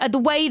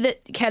the way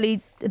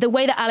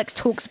that Alex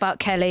talks about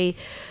Kelly,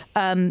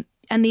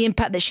 and the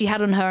impact that she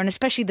had on her, and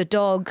especially the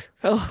dog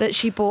that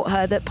she bought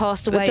her that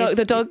passed away.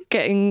 The dog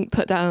getting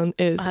put down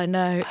is I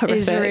know horrific.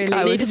 is really,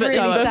 I was it's so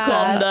really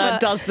sad. On the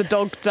Does the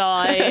Dog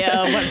Die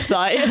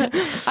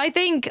website. I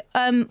think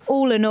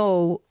all in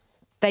all,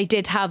 they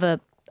did have an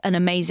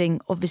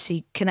amazing,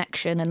 obviously,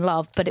 connection and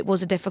love, but it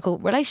was a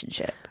difficult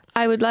relationship.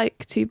 I would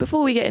like to,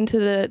 before we get into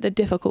the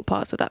difficult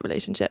parts of that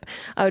relationship,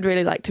 I would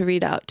really like to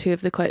read out 2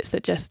 of the quotes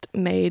that just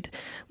made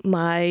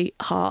my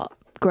heart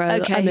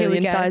grow a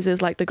million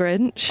sizes like the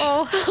Grinch.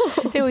 Oh,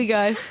 here we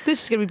go.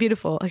 This is going to be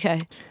beautiful. Okay.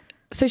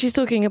 So she's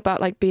talking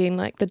about being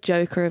the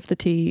joker of the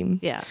team.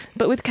 Yeah.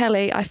 But with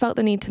Kelly, I felt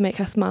the need to make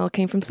her smile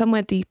came from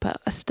somewhere deeper,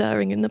 a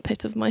stirring in the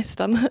pit of my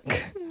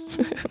stomach.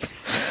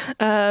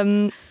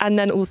 And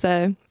then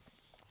also,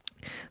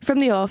 from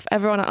the off,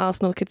 everyone at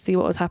Arsenal could see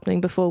what was happening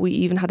before we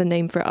even had a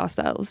name for it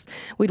ourselves.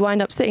 We'd wind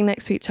up sitting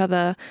next to each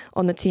other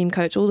on the team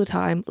coach all the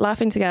time,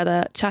 laughing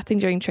together, chatting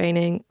during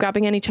training,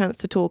 grabbing any chance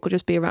to talk or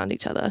just be around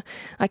each other.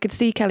 I could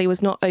see Kelly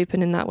was not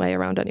open in that way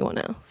around anyone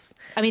else.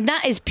 I mean,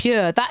 that is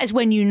pure. That is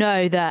when you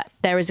know that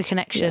there is a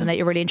connection, that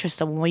you're really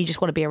interested in someone, when you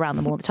just want to be around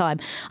them all the time.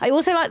 I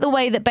also like the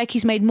way that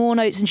Becky's made more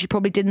notes than she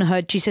probably did in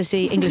her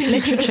GCSE English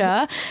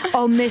literature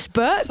on this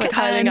book. It's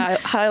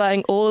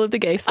highlighting all of the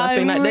gay stuff,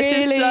 being like,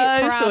 this is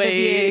so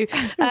sweet.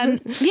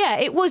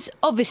 It was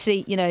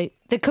obviously,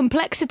 the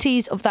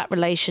complexities of that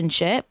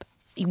relationship.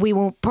 We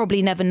will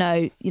probably never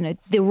know,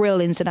 the real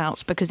ins and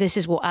outs, because this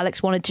is what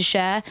Alex wanted to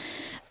share.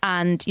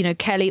 And,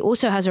 Kelly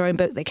also has her own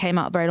book that came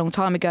out a very long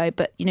time ago,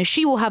 but,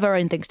 she will have her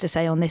own things to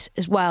say on this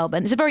as well.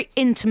 But it's a very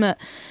intimate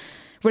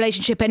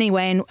relationship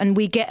anyway, and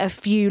we get a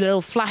few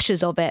little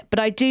flashes of it. But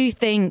I do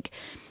think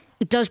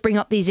it does bring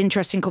up these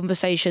interesting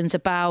conversations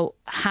about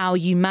how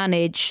you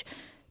manage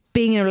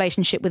being in a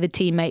relationship with a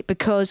teammate,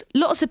 because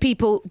lots of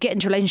people get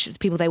into relationships with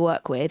people they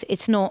work with.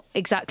 It's not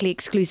exactly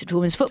exclusive to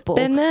women's football.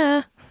 Been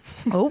there.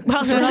 Oh,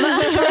 that's for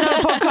another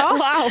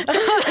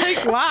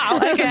podcast. Wow.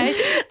 Okay.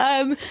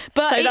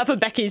 But Say that for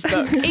Becky's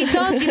book. It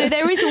does,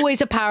 there is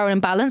always a power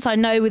imbalance. I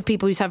know with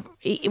people who have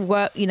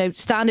work,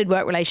 standard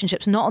work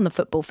relationships, not on the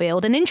football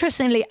field. And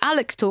interestingly,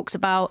 Alex talks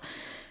about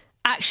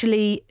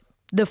actually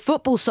the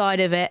football side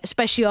of it,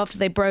 especially after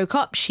they broke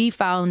up. She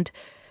found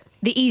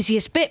the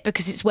easiest bit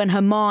because it's when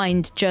her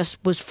mind just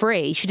was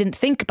free. She didn't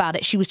think about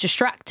it. She was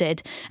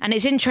distracted. And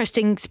it's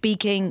interesting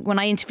speaking when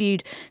I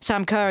interviewed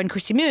Sam Kerr and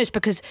Christy Mewis,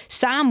 because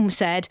Sam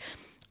said,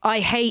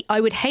 I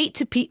would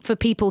hate for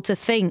people to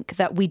think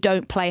that we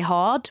don't play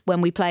hard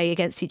when we play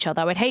against each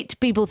other. I would hate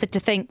people to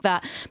think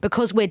that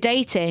because we're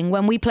dating,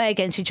 when we play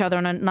against each other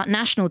on a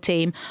national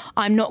team,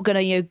 I'm not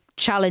going to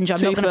challenge. I'm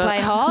not going to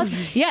play hard.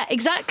 Yeah,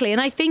 exactly. And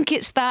I think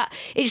it's that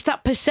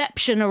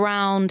perception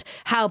around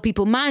how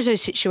people manage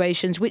those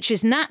situations, which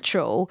is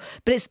natural.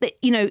 But it's that,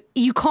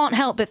 you can't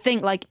help but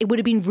think like it would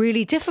have been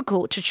really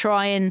difficult to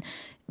try and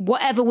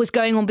whatever was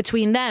going on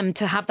between them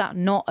to have that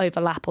not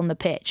overlap on the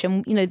pitch.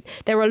 And,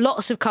 there are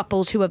lots of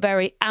couples who are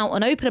very out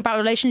and open about a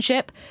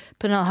relationship,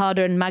 Pernille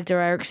Harder and Magda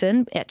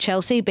Eriksson at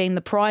Chelsea being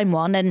the prime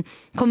one, and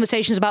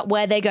conversations about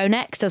where they go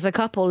next as a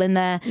couple in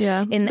their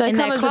in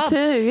their club.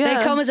 They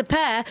come as a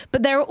pair,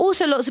 but there are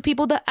also lots of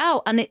people that are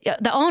out and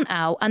that aren't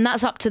out, and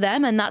that's up to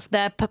them, and that's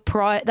their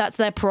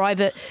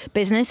private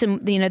business,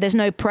 and there's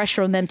no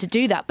pressure on them to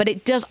do that. But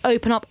it does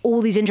open up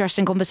all these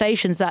interesting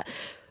conversations that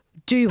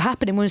do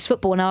happen in women's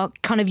football and are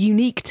kind of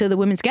unique to the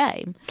women's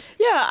game.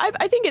 Yeah,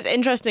 I think it's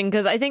interesting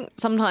because I think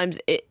sometimes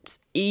it's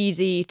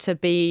easy to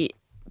be,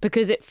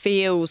 because it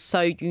feels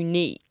so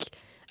unique,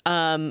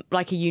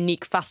 like a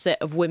unique facet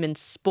of women's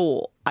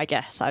sport, I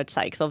guess I would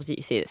say, because obviously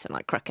you see this in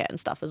like cricket and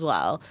stuff as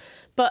well.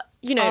 But,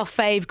 our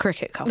fave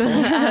cricket couple.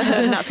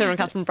 Natsir and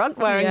Catherine Brunt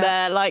wearing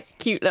their like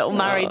cute little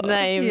married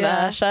name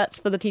shirts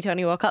for the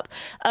T20 World Cup.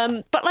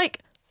 But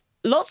like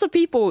lots of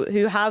people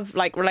who have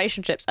like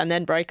relationships and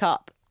then break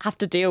up have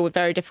to deal with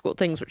very difficult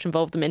things which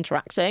involve them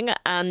interacting.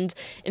 And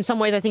in some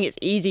ways, I think it's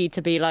easy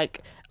to be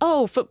like,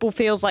 oh, football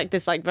feels like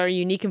this like very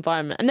unique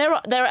environment. And there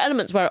are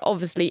elements where it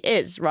obviously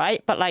is,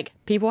 right? But like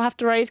people have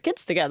to raise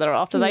kids together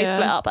after they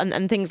split up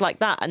and things like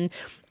that. And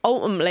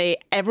ultimately,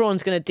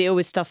 everyone's going to deal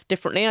with stuff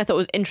differently. And I thought it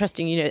was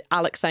interesting,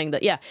 Alex saying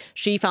that,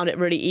 she found it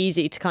really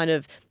easy to kind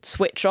of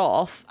switch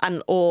off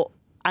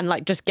and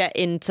like just get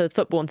into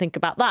football and think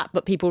about that.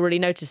 But people really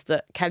noticed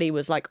that Kelly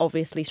was like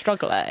obviously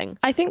struggling.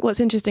 I think what's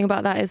interesting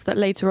about that is that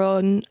later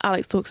on,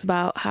 Alex talks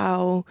about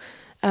how,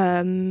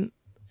 and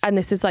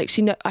this is like,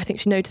 I think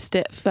she noticed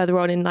it further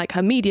on in like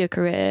her media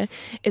career,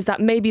 is that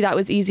maybe that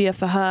was easier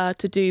for her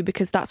to do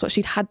because that's what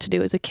she'd had to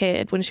do as a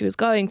kid when she was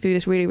going through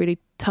this really, really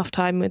tough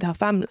time with her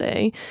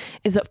family,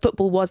 is that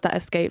football was that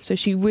escape. So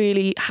she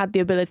really had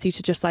the ability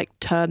to just like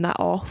turn that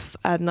off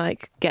and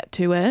like get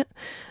to it.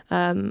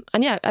 And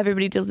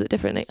everybody deals with it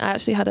differently. I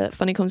actually had a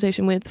funny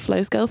conversation with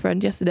Flo's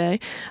girlfriend yesterday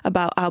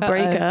about our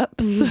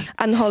breakups.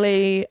 And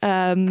Holly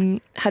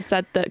had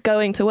said that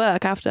going to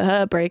work after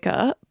her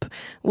breakup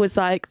was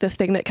like the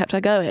thing that kept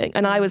her going.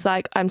 And I was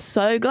like, I'm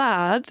so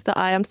glad that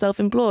I am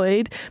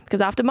self-employed,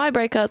 because after my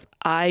breakups,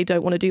 I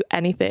don't want to do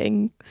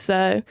anything.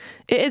 So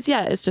it is,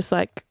 it's just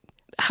like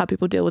how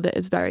people deal with it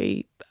is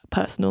very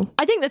personal.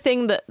 I think the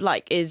thing that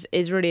like is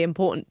really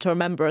important to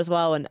remember as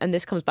well, and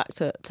this comes back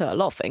to a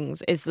lot of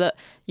things, is that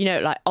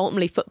like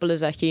ultimately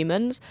footballers are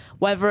humans,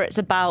 whether it's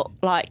about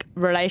like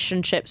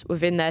relationships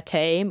within their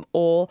team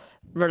or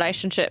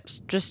relationships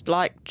just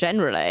like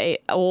generally,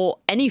 or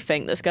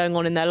anything that's going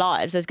on in their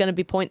lives. There's going to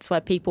be points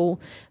where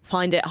people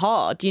find it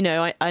hard.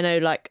 I know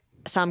like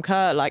Sam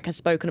Kerr like has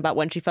spoken about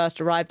when she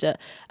first arrived at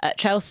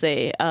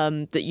Chelsea,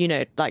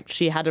 that like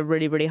she had a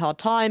really, really hard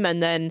time,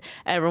 and then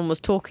everyone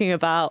was talking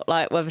about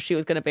like whether she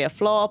was going to be a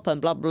flop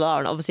and blah blah blah,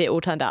 and obviously it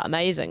all turned out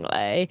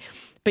amazingly.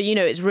 But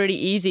it's really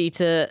easy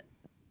to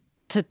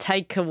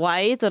take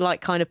away the like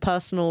kind of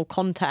personal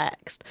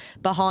context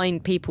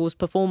behind people's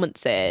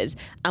performances,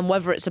 and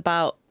whether it's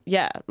about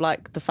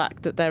like the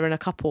fact that they're in a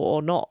couple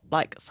or not.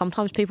 Like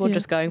sometimes people are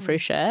just going through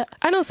shit.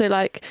 And also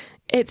like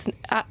it's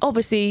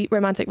obviously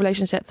romantic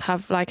relationships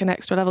have like an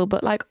extra level,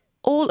 but like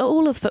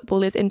all of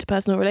football is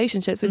interpersonal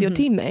relationships with your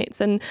teammates,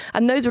 and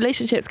those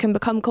relationships can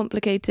become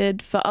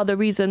complicated for other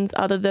reasons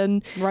other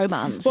than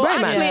romance. Well,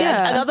 actually,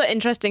 another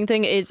interesting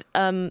thing is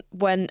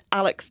when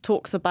Alex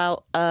talks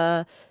about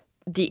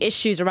the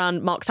issues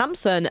around Mark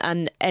Sampson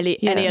and Eni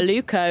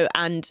Aluko,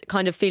 and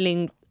kind of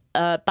feeling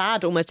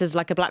bad almost as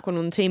like a black woman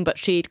on the team, but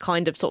she'd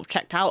kind of sort of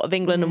checked out of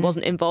England and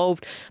wasn't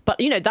involved. But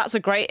that's a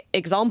great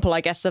example,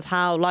 I guess, of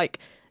how like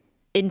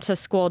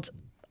inter-squad,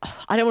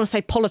 I don't want to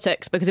say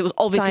politics because it was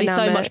obviously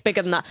so much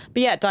bigger than that,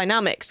 but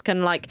dynamics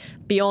can like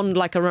beyond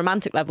like a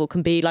romantic level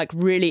can be like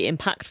really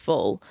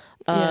impactful,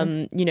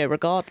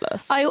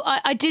 regardless.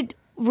 I did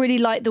really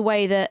like the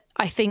way that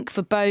I think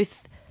for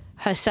both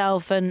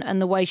herself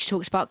and the way she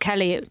talks about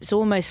Kelly, it's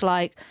almost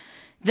like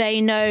they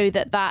know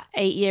that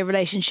 8-year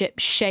relationship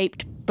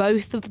shaped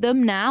both of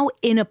them now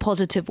in a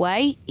positive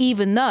way,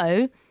 even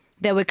though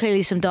there were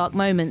clearly some dark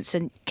moments,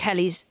 and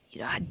Kelly's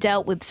had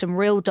dealt with some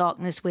real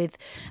darkness with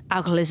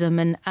alcoholism,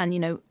 and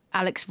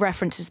Alex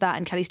references that,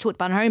 and Kelly's talked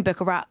about in her own book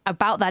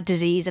about that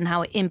disease and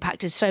how it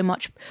impacted so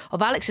much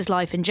of Alex's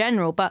life in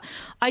general. But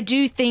I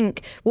do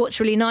think what's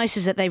really nice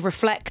is that they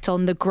reflect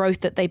on the growth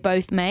that they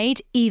both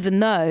made, even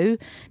though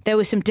there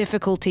were some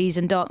difficulties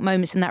and dark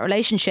moments in that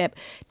relationship.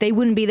 They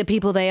wouldn't be the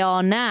people they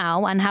are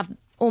now and have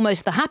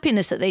almost the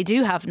happiness that they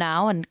do have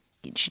now. And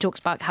she talks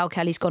about how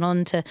Kelly's gone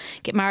on to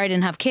get married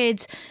and have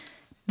kids.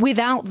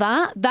 Without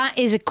that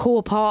is a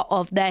core part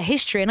of their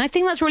history. And I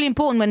think that's really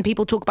important when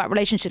people talk about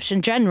relationships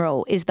in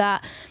general, is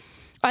that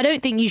I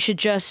don't think you should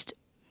just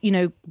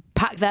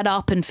pack that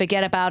up and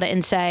forget about it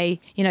and say,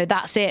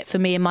 that's it for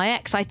me and my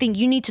ex. I think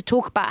you need to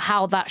talk about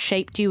how that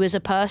shaped you as a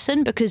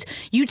person, because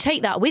you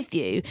take that with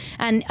you.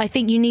 And I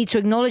think you need to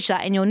acknowledge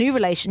that in your new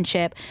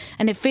relationship.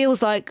 And it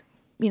feels like,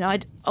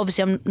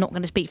 obviously I'm not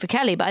going to speak for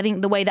Kelly, but I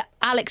think the way that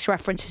Alex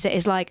references it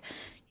is like,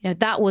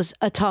 that was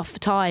a tough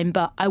time,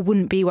 but I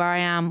wouldn't be where I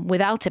am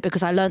without it,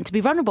 because I learned to be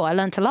vulnerable. I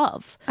learned to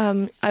love.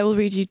 I will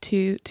read you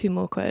two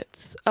more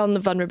quotes on the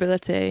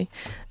vulnerability.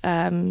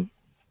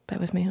 Bear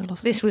with me, I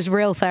lost This was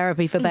real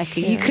therapy for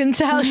Becky. You can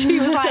tell she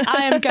was like,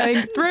 I am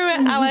going through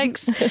it,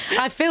 Alex.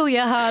 I feel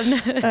you,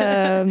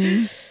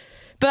 hun.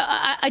 But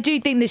I do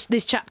think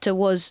this chapter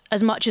was,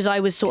 as much as I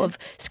was sort of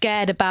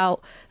scared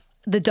about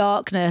the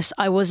darkness,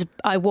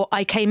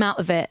 I came out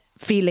of it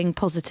feeling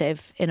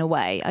positive in a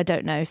way. I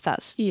don't know if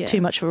that's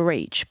too much of a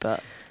reach,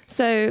 but...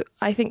 So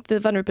I think the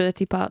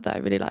vulnerability part that I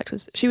really liked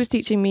was she was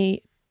teaching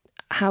me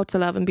how to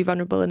love and be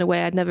vulnerable in a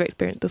way I'd never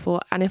experienced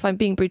before. And if I'm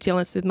being brutally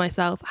honest with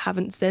myself,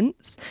 haven't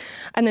since.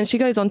 And then she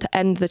goes on to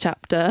end the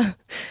chapter.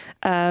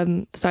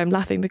 So I'm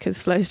laughing because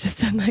Flo's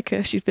just done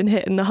she's been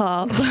hit in the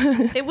heart.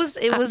 It was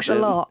a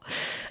lot.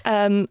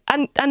 And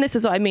this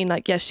is what I mean.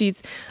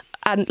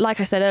 And like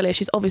I said earlier,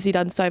 she's obviously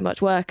done so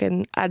much work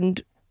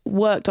and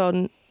worked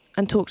on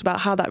and talked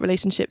about how that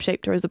relationship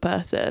shaped her as a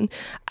person,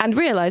 and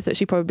realised that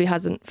she probably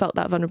hasn't felt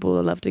that vulnerable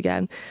or loved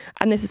again.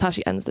 And this is how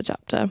she ends the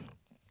chapter.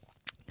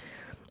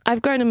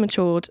 I've grown and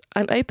matured.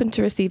 I'm open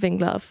to receiving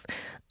love.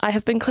 I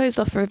have been closed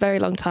off for a very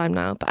long time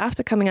now, but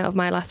after coming out of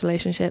my last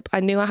relationship, I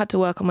knew I had to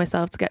work on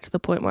myself to get to the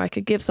point where I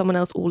could give someone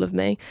else all of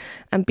me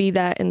and be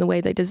there in the way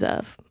they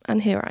deserve.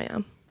 And here I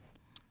am.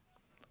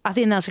 I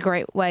think that's a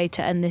great way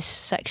to end this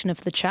section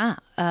of the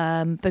chat,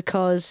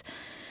 because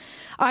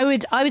I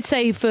would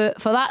say for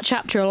that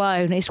chapter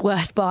alone, it's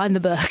worth buying the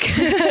book,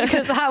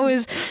 because that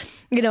was,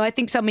 I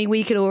think something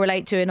we can all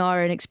relate to in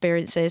our own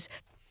experiences.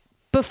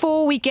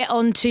 Before we get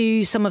on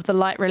to some of the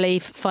light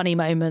relief, funny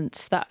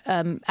moments that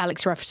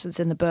Alex references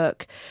in the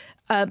book,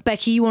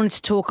 Becky, you wanted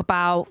to talk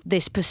about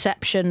this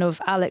perception of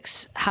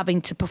Alex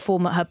having to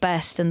perform at her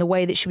best and the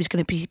way that she was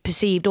going to be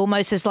perceived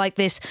almost as like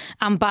this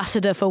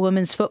ambassador for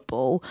women's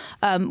football.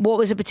 What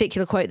was a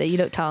particular quote that you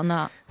looked at on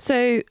that?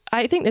 So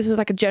I think this is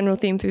like a general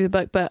theme through the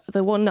book, but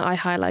the one that I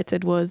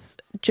highlighted was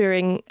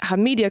during her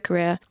media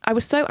career, I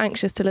was so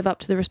anxious to live up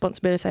to the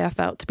responsibility I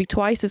felt to be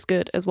twice as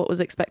good as what was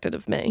expected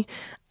of me.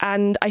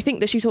 And I think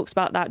that she talks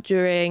about that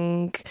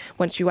during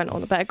when she went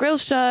on the Bear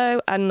Grylls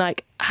show, and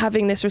like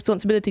having this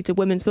responsibility to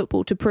women's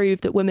football to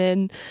prove that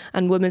women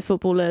and women's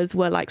footballers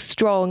were like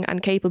strong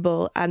and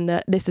capable, and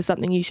that this is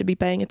something you should be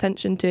paying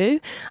attention to.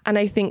 And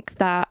I think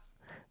that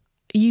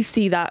you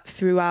see that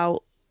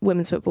throughout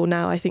women's football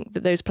now. I think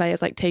that those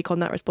players like take on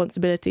that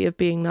responsibility of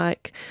being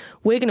like,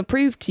 we're going to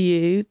prove to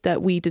you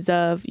that we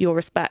deserve your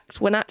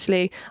respect, when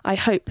actually I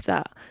hope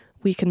that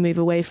we can move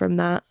away from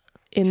that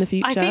in the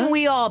future. I think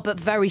we are, but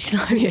very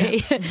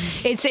slowly. Yeah.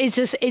 it's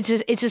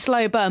a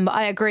slow burn, but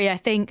I agree. I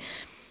think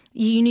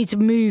you need to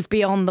move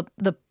beyond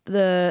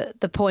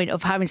the point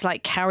of having to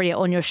like carry it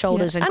on your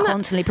shoulders and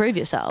constantly prove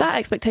yourself. That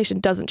expectation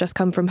doesn't just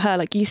come from her.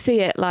 Like you see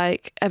it,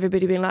 like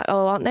everybody being like,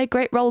 oh, aren't they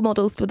great role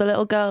models for the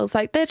little girls?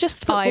 Like they're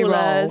just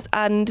footballers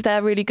and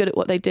they're really good at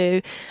what they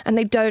do, and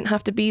they don't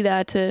have to be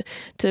there to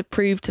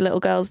prove to little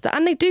girls that.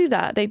 And they do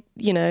that. They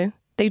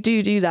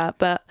do that,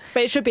 but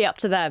it should be up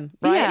to them,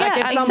 right? Yeah, like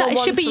if someone it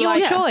wants should be to, your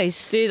like,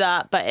 choice. Do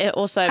that, but it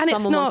also if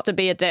someone wants to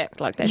be a dick,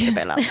 like they should be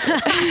allowed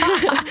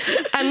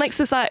to. And like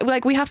society,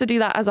 like we have to do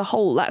that as a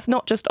whole. That's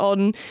not just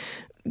on,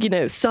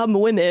 some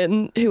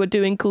women who are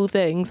doing cool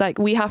things. Like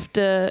we have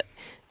to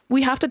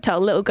tell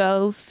little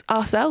girls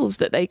ourselves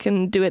that they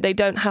can do it. They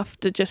don't have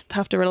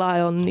to rely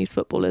on these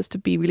footballers to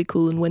be really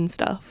cool and win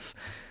stuff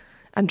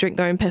and drink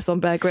their own piss on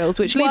Bear Grylls,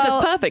 which leads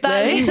us perfectly.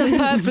 That leads us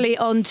perfectly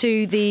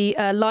onto the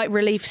light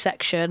relief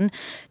section.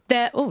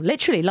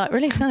 Literally light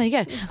relief. Oh, there you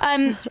go.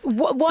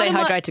 Stay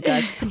hydrated,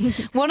 guys.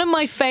 One of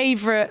my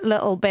favourite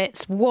little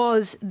bits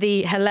was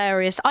the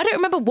hilarious. I don't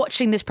remember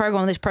watching this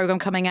program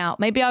coming out.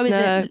 Maybe I was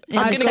in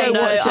the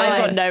States.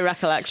 I've got no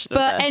recollection.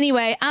 But of this.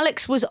 Anyway,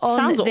 Alex was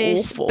on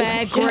this awful.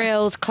 Bear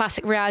Grylls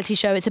classic reality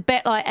show. It's a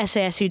bit like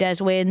SAS Who Dares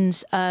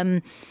Wins.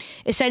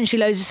 Essentially,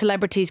 loads of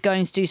celebrities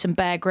going to do some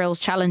Bear Grylls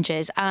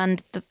challenges,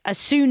 and as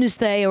soon as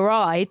they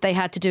arrived, they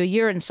had to do a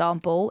urine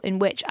sample, in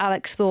which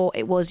Alex thought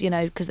it was,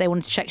 because they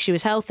wanted to check she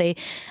was healthy.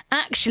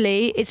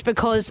 Actually, it's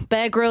because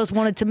Bear Grylls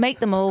wanted to make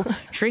them all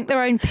drink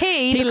their own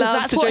pee. He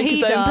loves to drink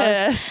his own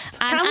piss.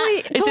 Can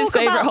we talk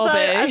about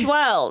as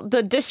well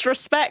the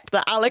disrespect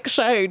that Alex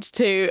showed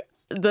to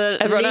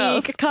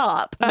the League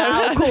Cup,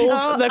 now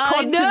called the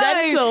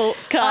Continental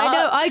Cup? I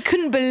know. I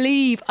couldn't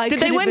believe. Did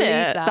they win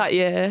it that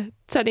year?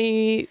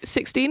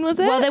 2016 was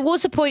it? Well, there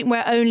was a point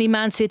where only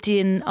Man City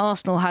and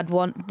Arsenal had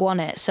won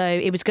it, so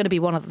it was going to be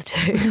one of the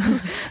two.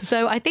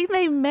 So I think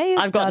they may have.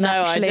 I've got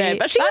no idea,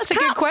 but That's a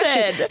good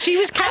question. She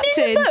was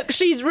captain. And in the book,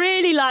 she's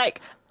really like,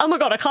 oh my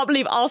God, I can't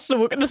believe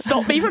Arsenal were going to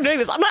stop me from doing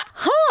this. I'm like,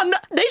 hun,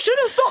 they should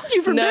have stopped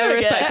you from No doing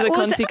respect it. for the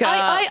Also, Conti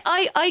Cup.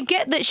 I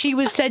get that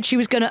said she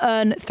was going to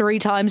earn 3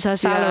 times her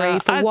salary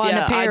for one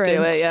appearance. I'd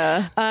do it,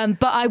 yeah.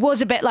 But I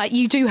was a bit like,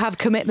 you do have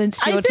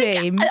commitments to your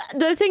team.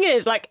 The thing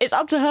is, like, it's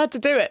up to her to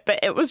do it, but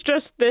it was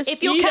just this.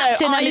 If you're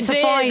captain and it's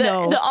a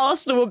final, that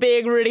Arsenal were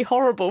being really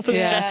horrible for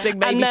suggesting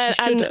maybe she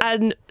shouldn't.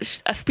 And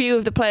a few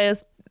of the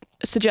players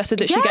suggested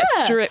that she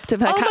gets stripped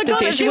of her Oh my captaincy.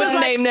 God, and she was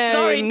wouldn't like, name names.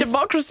 sorry,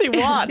 democracy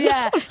won.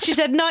 Yeah, she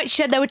said no.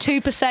 She said there were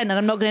 2%, and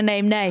I'm not going to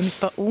name names.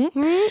 But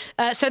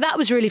so that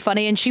was really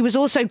funny, and she was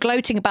also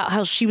gloating about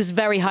how she was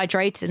very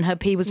hydrated and her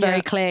pee was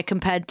very clear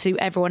compared to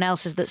everyone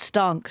else's that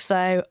stunk.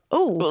 So,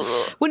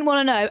 wouldn't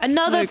want to know.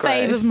 Another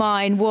fave of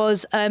mine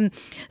was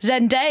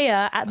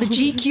Zendaya at the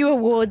GQ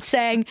Awards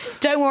saying,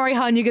 "Don't worry,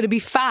 hon, you're going to be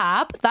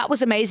fab." That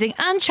was amazing.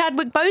 And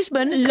Chadwick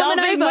Boseman coming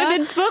Loving over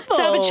women's football.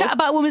 to have a chat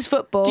about women's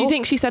football. Do you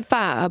think she said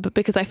fab?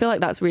 Because I feel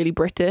like that's really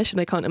British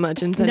and I can't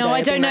imagine Zendaya No,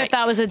 I don't being know like, if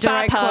that was a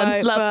direct fab, hun,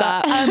 quote. love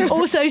but, that.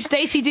 Also,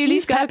 Stacey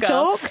Dooley's pep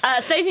talk.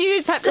 Stacey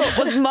Dooley's pep talk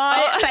was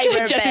my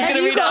favourite Jessie's bit.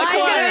 gonna read out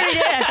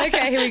a quote.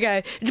 Okay, here we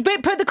go.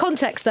 But put the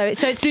context though.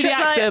 So it's Do the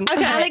accent.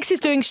 Okay. Alex is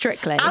doing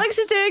Strictly. Alex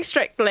is doing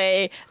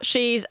Strictly.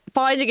 She's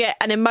finding it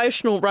an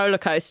emotional roller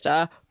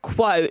coaster.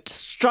 Quote,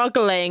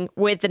 struggling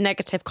with the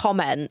negative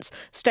comments.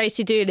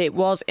 Stacey Dooley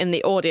was in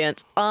the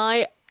audience.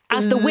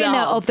 As the winner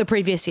love of the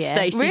previous year.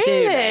 Stacey Really?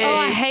 Dooley. Oh,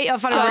 I hate her.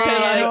 So I find her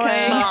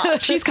like annoying.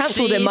 she's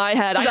cancelled in She's my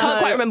head. I can't so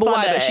quite remember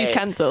why, but she's funny.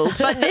 cancelled.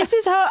 But this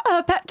is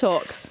her pep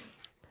talk.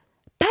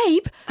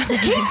 Babe,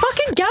 keep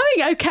fucking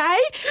going, okay?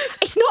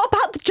 It's not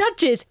about the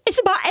judges. It's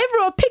about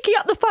everyone picking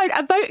up the phone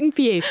and voting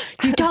for you.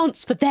 You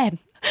dance for them.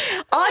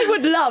 I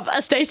would love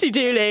a Stacey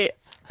Dooley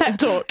pep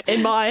talk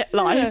in my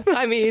life.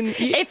 I mean,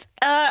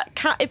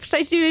 If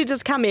Stacey Dooley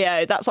does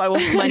cameo, that's what I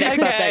want for my next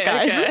Okay, birthday,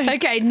 guys. okay.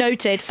 Okay,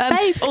 noted.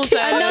 Babe, also,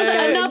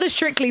 another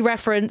Strictly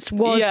reference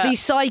was Yeah. the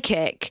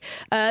psychic.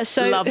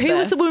 So Love who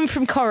was this. the woman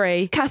from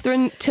Corrie?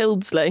 Catherine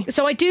Tildesley.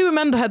 So I do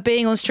remember her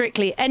being on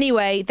Strictly.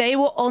 Anyway, they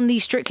were on the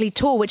Strictly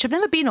tour, which I've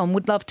never been on,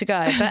 would love to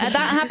go. But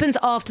that happens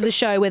after the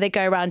show where they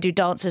go around, do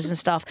dances and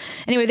stuff.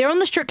 Anyway, they're on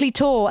the Strictly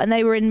tour and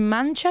they were in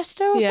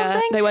Manchester or Yeah,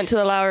 something. they went to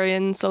the Lowry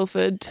in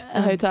Salford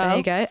hotel. There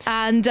you go.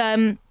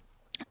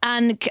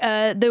 And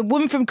the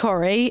woman from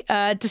Corrie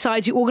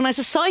decides to organise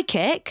a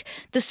psychic.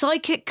 The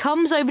psychic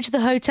comes over to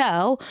the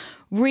hotel,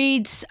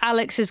 reads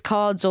Alex's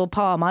cards or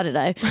palm, I don't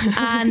know,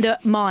 and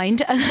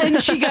mind. And then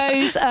she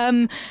goes,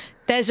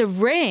 there's a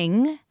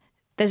ring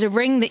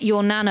that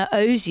your nana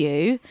owes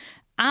you.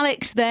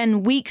 Alex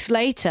then weeks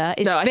later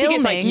is I filming. think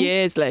it's like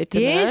years later.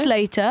 Years no?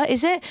 later,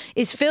 is it?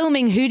 Is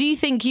filming Who Do You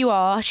Think You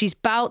Are? She's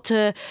about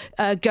to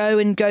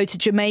go to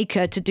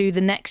Jamaica to do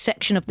the next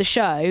section of the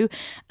show.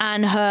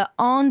 And her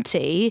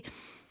auntie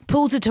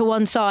pulls her to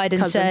one side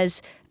and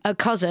says, a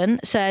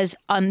cousin says,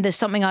 there's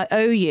something I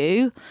owe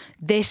you.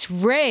 This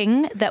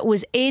ring that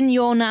was in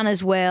your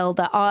nana's will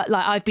that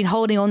I've been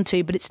holding on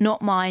to, but it's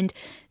not mine.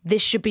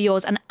 This should be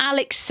yours. And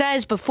Alex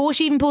says, before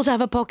she even pulls it out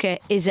of her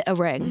pocket, is it a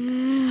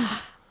ring?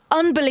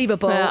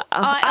 Unbelievable. Yeah.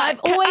 I've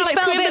always Alex,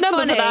 felt a can we have bit the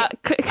number funny.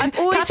 for that? I've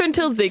always Catherine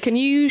Tildesley, can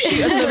you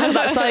shoot us a number for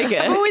that psychic?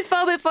 I've always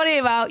felt a bit funny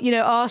about,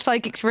 our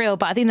psychic's real,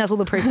 but I think that's all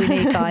the proof we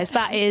need, guys.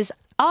 That is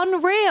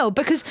unreal,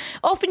 because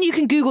often you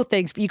can Google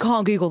things, but you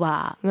can't Google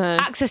that. No.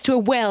 Access to a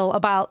will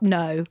about,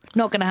 no,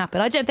 not going to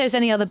happen. I don't know if there's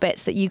any other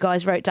bits that you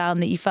guys wrote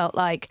down that you felt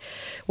like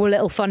were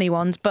little funny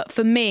ones, but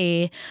for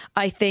me,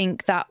 I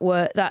think that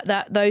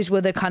those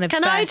were the kind of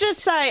Can best. I just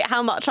say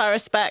how much I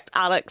respect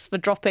Alex for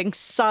dropping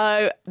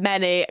so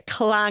many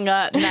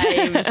clanger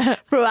names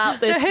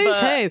throughout this So who's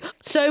book? who?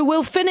 So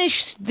we'll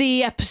finish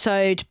the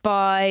episode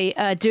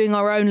by doing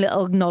our own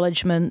little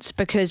acknowledgements,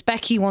 because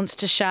Becky wants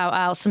to shout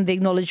out some of the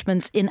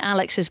acknowledgements in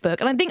Alex's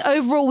book. And I think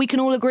overall we can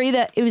all agree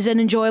that it was an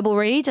enjoyable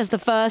read as the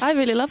first I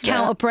really loved it.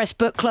 Counter Press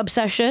book club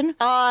session.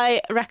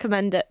 I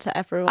recommend it to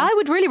everyone. I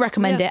would really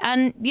recommend it.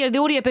 And the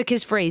audiobook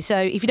is free. So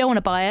if you don't want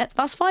to buy it,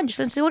 that's fine. Just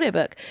listen to the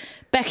audiobook.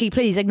 Becky,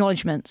 please,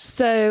 acknowledgements.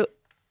 So,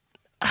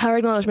 her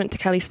acknowledgement to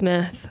Kelly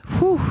Smith.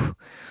 Whew.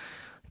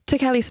 To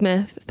Kelly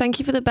Smith, thank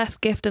you for the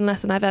best gift and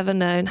lesson I've ever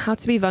known, how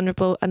to be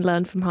vulnerable and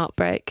learn from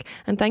heartbreak.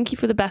 And thank you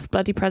for the best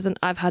bloody present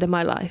I've had in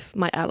my life,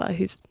 my Ella,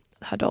 who's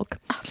her dog.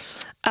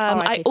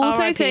 I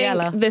also R.I.P. think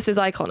Ella. this is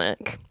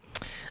iconic.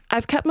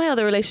 I've kept my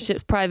other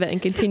relationships private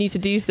and continue to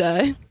do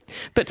so.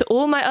 But to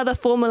all my other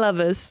former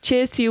lovers,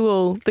 cheers to you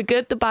all. The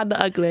good, the bad, the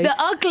ugly. The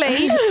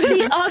ugly.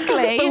 The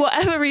ugly. For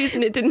whatever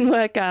reason it didn't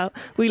work out,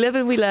 we live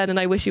and we learn, and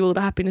I wish you all the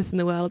happiness in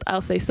the world.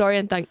 I'll say sorry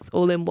and thanks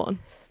all in one.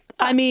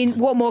 I mean,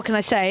 what more can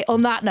I say?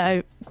 On that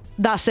note,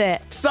 that's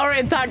it. Sorry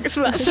and thanks.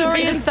 That should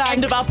Sorry be and the thanks.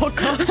 end of our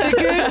podcast. The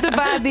good, the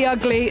bad, the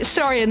ugly.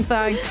 Sorry and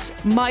thanks.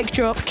 Mic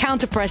drop.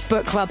 Counter Press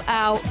Book Club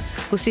out.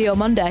 We'll see you on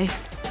Monday.